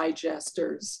methane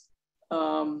digesters,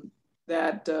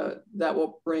 that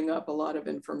will bring up a lot of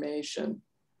information.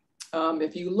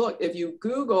 If you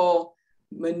Google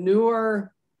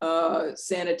manure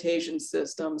sanitation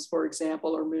systems, for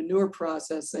example, or manure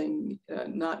processing,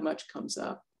 not much comes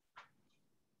up.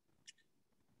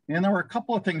 And there were a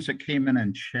couple of things that came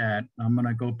in chat. I'm going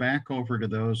to go back over to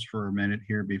those for a minute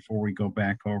here before we go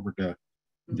back over to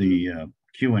the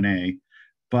Q&A.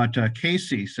 But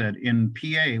Casey said, in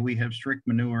PA, we have strict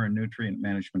manure and nutrient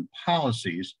management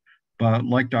policies, but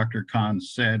like Dr. Kahn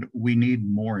said, we need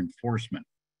more enforcement.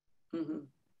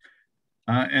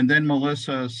 And then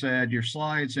Melissa said, your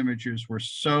slides images were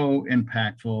so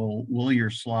impactful. Will your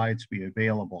slides be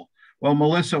available? Well,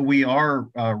 Melissa, we are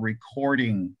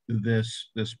recording this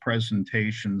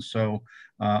presentation. So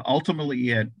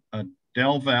ultimately at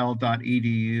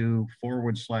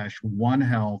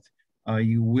delval.edu/onehealth,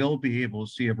 you will be able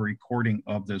to see a recording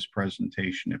of this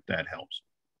presentation if that helps.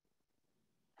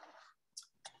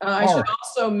 I should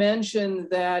also mention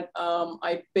that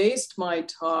I based my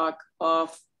talk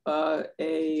off an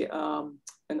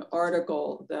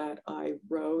article that I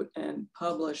wrote and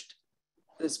published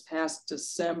this past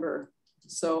December.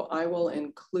 So I will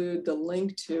include the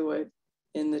link to it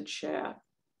in the chat.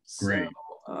 Great.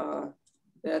 So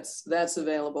that's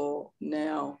available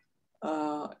now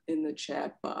in the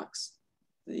chat box,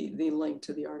 the link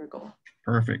to the article.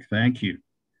 Perfect, thank you.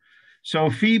 So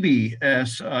Phoebe,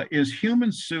 is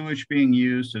human sewage being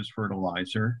used as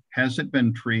fertilizer? Has it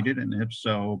been treated, and if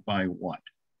so, by what?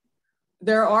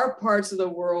 There are parts of the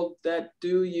world that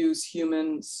do use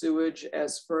human sewage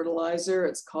as fertilizer.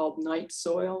 It's called night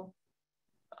soil.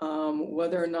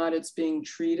 Whether or not it's being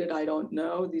treated, I don't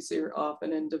know. These are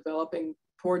often in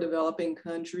poor developing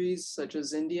countries such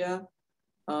as India.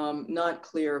 Not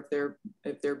clear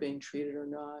if they're being treated or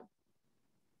not.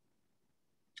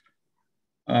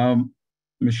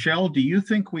 Michelle, do you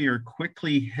think we are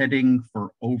quickly heading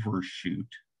for overshoot?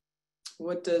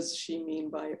 What does she mean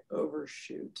by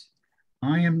overshoot?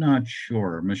 I am not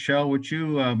sure. Michelle, would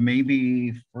you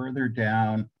maybe further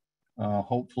down?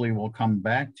 Hopefully we'll come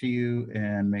back to you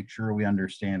and make sure we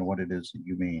understand what it is that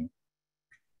you mean.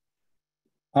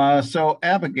 So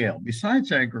Abigail,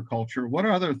 besides agriculture, what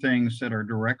are other things that are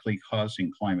directly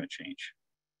causing climate change?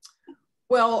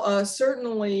 Well,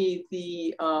 certainly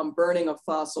the burning of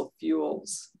fossil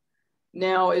fuels.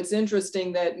 Now, it's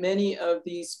interesting that many of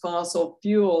these fossil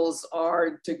fuels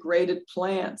are degraded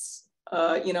plants.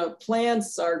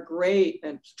 Plants are great,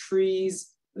 and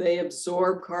trees, they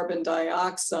absorb carbon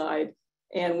dioxide,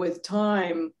 and with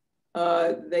time,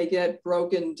 they get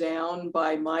broken down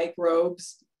by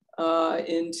microbes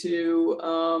into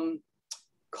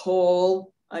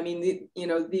coal. I mean,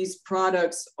 these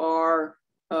products are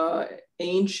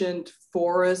ancient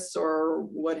forests or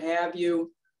what have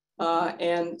you.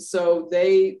 And so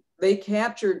they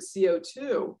captured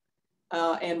CO2.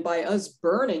 And by us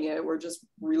burning it, we're just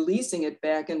releasing it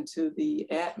back into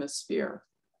the atmosphere.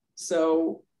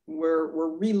 So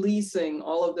we're releasing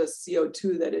all of the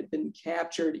CO2 that had been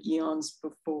captured eons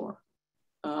before.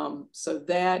 So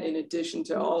that, in addition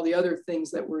to all the other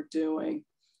things that we're doing,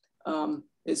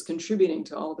 is contributing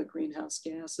to all the greenhouse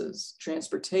gases.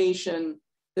 Transportation,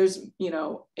 there's,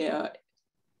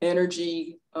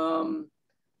 energy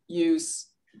use.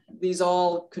 These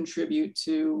all contribute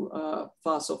to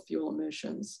fossil fuel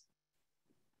emissions.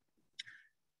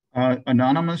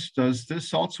 Anonymous, does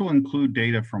this also include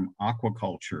data from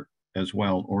aquaculture as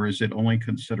well, or is it only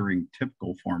considering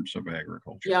typical forms of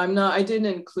agriculture? Yeah, I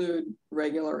didn't include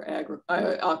regular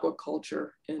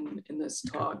aquaculture in this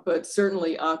talk, but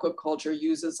certainly aquaculture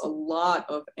uses a lot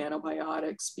of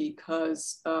antibiotics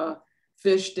because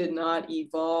fish did not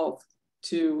evolve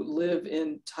to live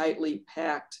in tightly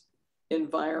packed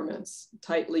environments,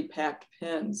 tightly packed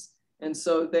pens. And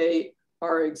so they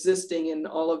are existing in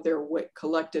all of their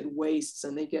collected wastes,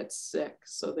 and they get sick.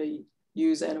 So they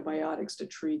use antibiotics to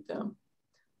treat them.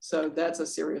 So that's a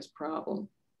serious problem.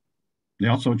 They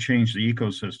also change the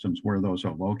ecosystems where those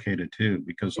are located too,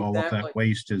 because all of that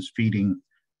waste is feeding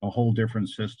a whole different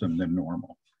system than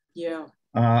normal. Yeah.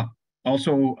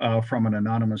 Also from an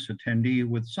anonymous attendee,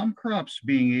 with some crops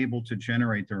being able to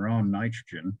generate their own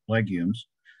nitrogen, legumes,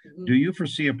 Do you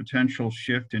foresee a potential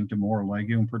shift into more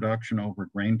legume production over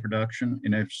grain production?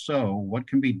 And if so, what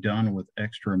can be done with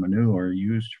extra manure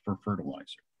used for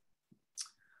fertilizer?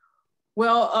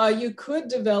 Well, you could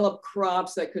develop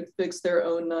crops that could fix their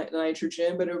own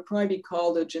nitrogen, but it would probably be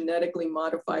called a genetically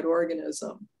modified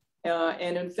organism.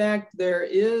 And in fact, there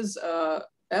is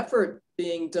effort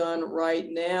being done right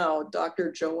now.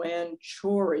 Dr. Joanne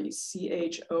Chory,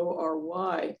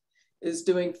 Chory, is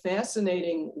doing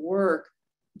fascinating work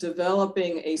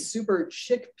developing a super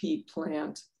chickpea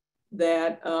plant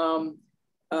that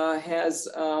has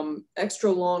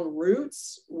extra long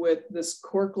roots with this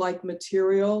cork-like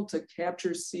material to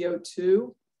capture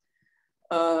CO2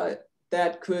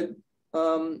 that could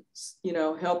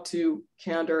help to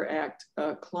counteract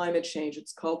climate change.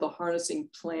 It's called the Harnessing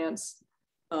Plants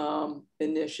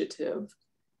Initiative.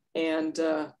 And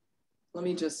let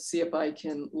me just see if I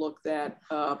can look that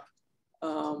up.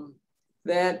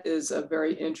 That is a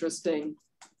very interesting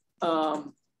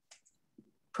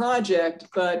project,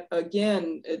 but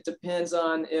again, it depends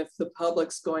on if the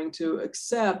public's going to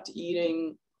accept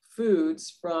eating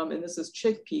foods from, and this is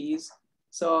chickpeas.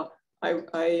 So I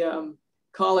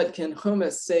call it Can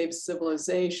Hummus Save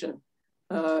Civilization?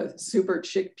 Super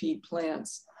chickpea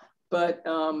plants. But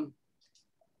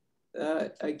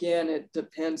again, it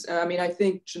depends. I mean, I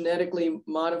think genetically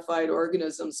modified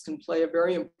organisms can play a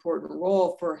very important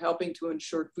role for helping to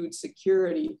ensure food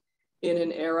security in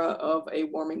an era of a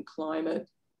warming climate.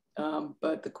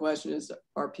 But the question is,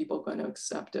 are people going to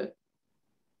accept it?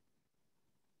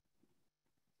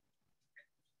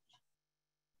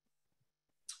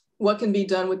 What can be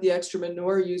done with the extra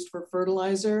manure used for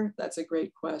fertilizer? That's a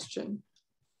great question.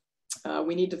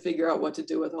 We need to figure out what to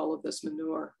do with all of this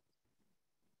manure.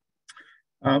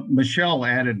 Michelle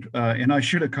added, and I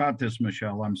should have caught this,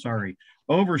 Michelle, I'm sorry.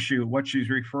 Overshoot, what she's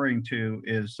referring to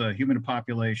is human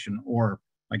population, or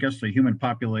I guess the human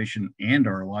population and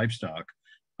our livestock,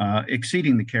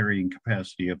 exceeding the carrying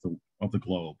capacity of the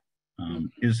globe.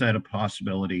 Is that a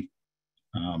possibility?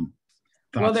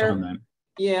 Thoughts on that?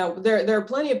 Yeah, there are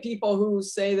plenty of people who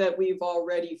say that we've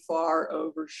already far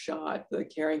overshot the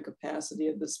carrying capacity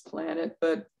of this planet,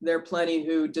 but there are plenty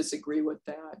who disagree with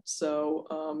that. So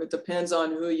it depends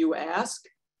on who you ask.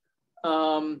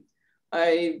 I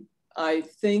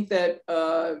think that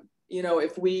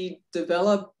if we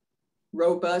develop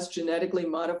robust genetically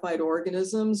modified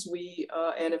organisms,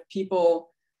 and if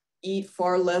people eat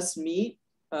far less meat,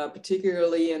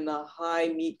 particularly in the high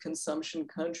meat consumption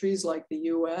countries like the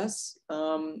US,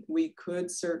 we could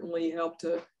certainly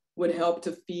would help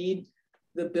to feed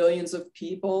the billions of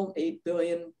people, 8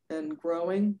 billion and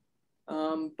growing.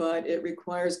 But it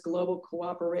requires global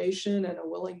cooperation and a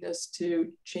willingness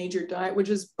to change your diet, which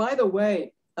is, by the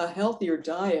way, a healthier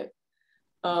diet.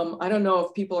 I don't know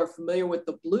if people are familiar with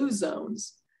the blue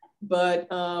zones, but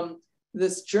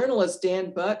this journalist,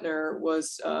 Dan Butner,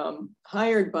 was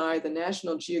hired by the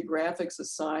National Geographic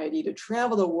Society to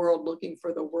travel the world looking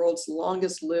for the world's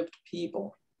longest lived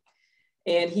people.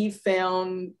 And he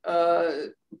found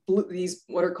these,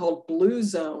 what are called blue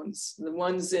zones, the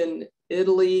ones in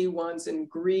Italy, ones in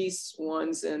Greece,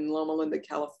 ones in Loma Linda,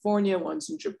 California, ones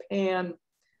in Japan,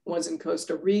 ones in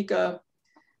Costa Rica.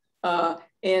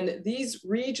 And these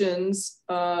regions,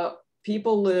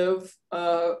 people live,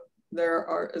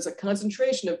 there is a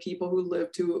concentration of people who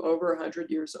live to over 100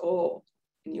 years old.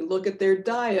 And you look at their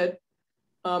diet,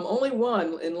 only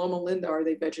one in Loma Linda are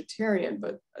they vegetarian,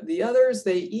 but the others,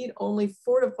 they eat only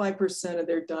 4 to 5% of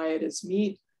their diet is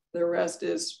meat. The rest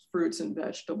is fruits and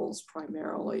vegetables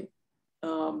primarily.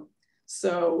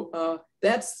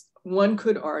 That's, one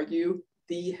could argue,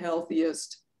 the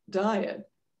healthiest diet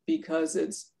because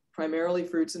it's primarily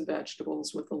fruits and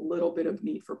vegetables with a little bit of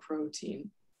meat for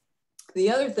protein. The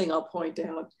other thing I'll point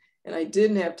out, and I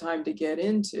didn't have time to get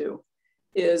into,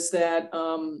 is that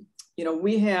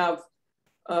we have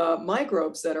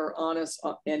microbes that are on us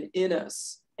and in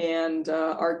us. And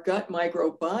our gut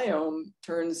microbiome,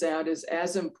 turns out, is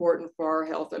as important for our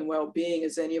health and well-being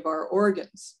as any of our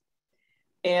organs.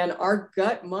 And our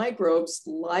gut microbes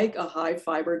like a high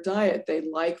fiber diet. They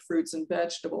like fruits and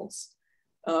vegetables.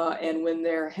 And when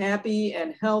they're happy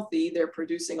and healthy, they're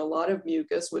producing a lot of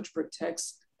mucus, which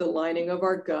protects the lining of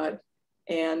our gut,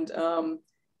 and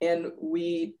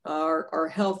we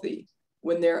are healthy.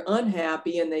 When they're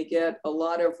unhappy and they get a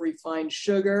lot of refined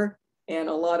sugar and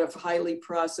a lot of highly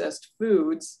processed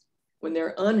foods, when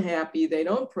they're unhappy, they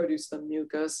don't produce the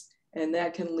mucus, and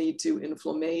that can lead to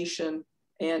inflammation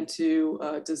and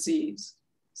to disease.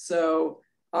 So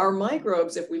our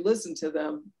microbes, if we listen to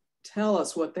them, tell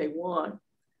us what they want.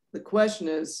 The question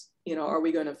is, are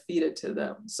we going to feed it to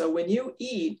them? So when you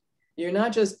eat, You're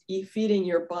not just feeding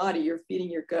your body, you're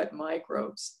feeding your gut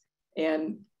microbes.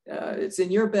 And it's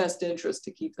in your best interest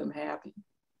to keep them happy.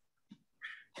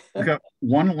 We've got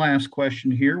one last question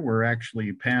here. We're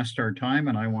actually past our time,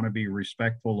 and I want to be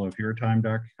respectful of your time,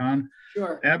 Dr. Kahn.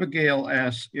 Sure. Abigail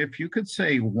asks, if you could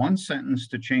say one sentence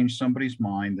to change somebody's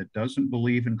mind that doesn't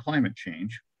believe in climate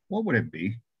change, what would it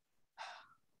be?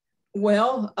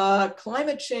 Well,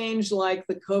 climate change, like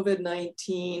the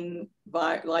COVID-19,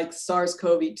 like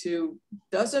SARS-CoV-2,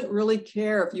 doesn't really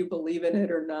care if you believe in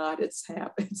it or not. It's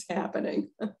happening.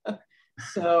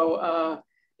 So,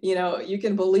 you know, you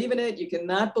can believe in it, you can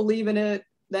not believe in it.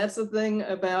 That's the thing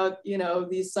about, you know,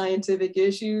 these scientific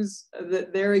issues,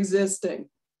 that they're existing,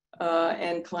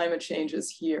 and climate change is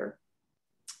here.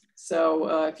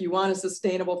 So if you want a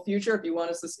sustainable future, if you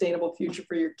want a sustainable future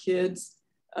for your kids,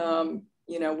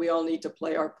 you know, we all need to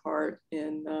play our part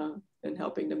in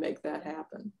helping to make that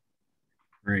happen.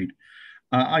 Great.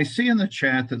 I see in the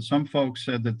chat that some folks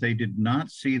said that they did not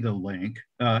see the link.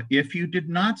 If you did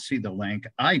not see the link,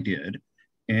 I did.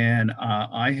 And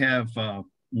I have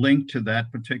linked to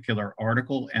that particular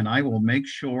article, and I will make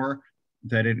sure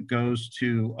that it goes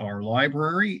to our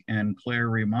library. And Claire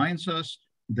reminds us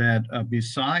that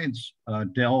besides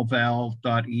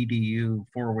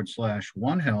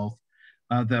delval.edu/onehealth,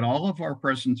 that all of our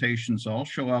presentations all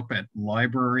show up at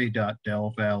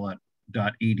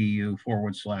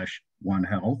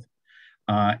library.delval.edu/onehealth.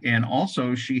 And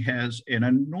also she has an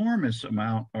enormous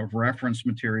amount of reference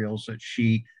materials that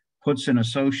she puts in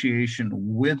association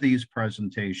with these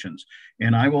presentations.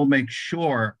 And I will make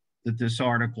sure that this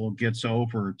article gets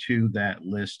over to that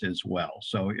list as well.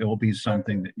 So it will be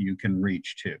something that you can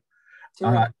reach to.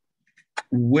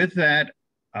 With that,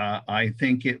 I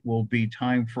think it will be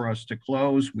time for us to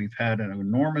close. We've had an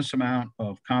enormous amount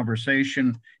of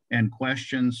conversation and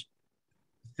questions.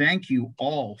 Thank you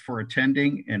all for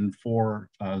attending and for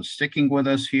sticking with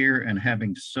us here and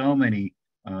having so many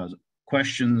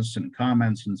questions and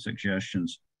comments and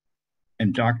suggestions.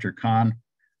 And Dr. Kahn,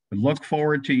 we look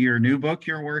forward to your new book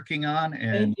you're working on.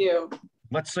 And thank you.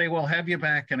 Let's say we'll have you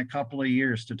back in a couple of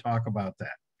years to talk about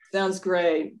that. Sounds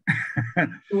great.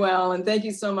 Well, and thank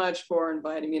you so much for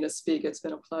inviting me to speak. It's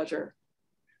been a pleasure.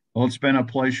 Well, it's been a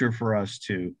pleasure for us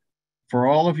too. For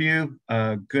all of you,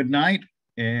 good night.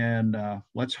 And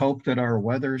let's hope that our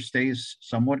weather stays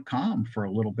somewhat calm for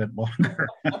a little bit longer.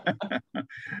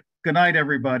 Good night,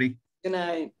 everybody. Good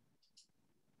night.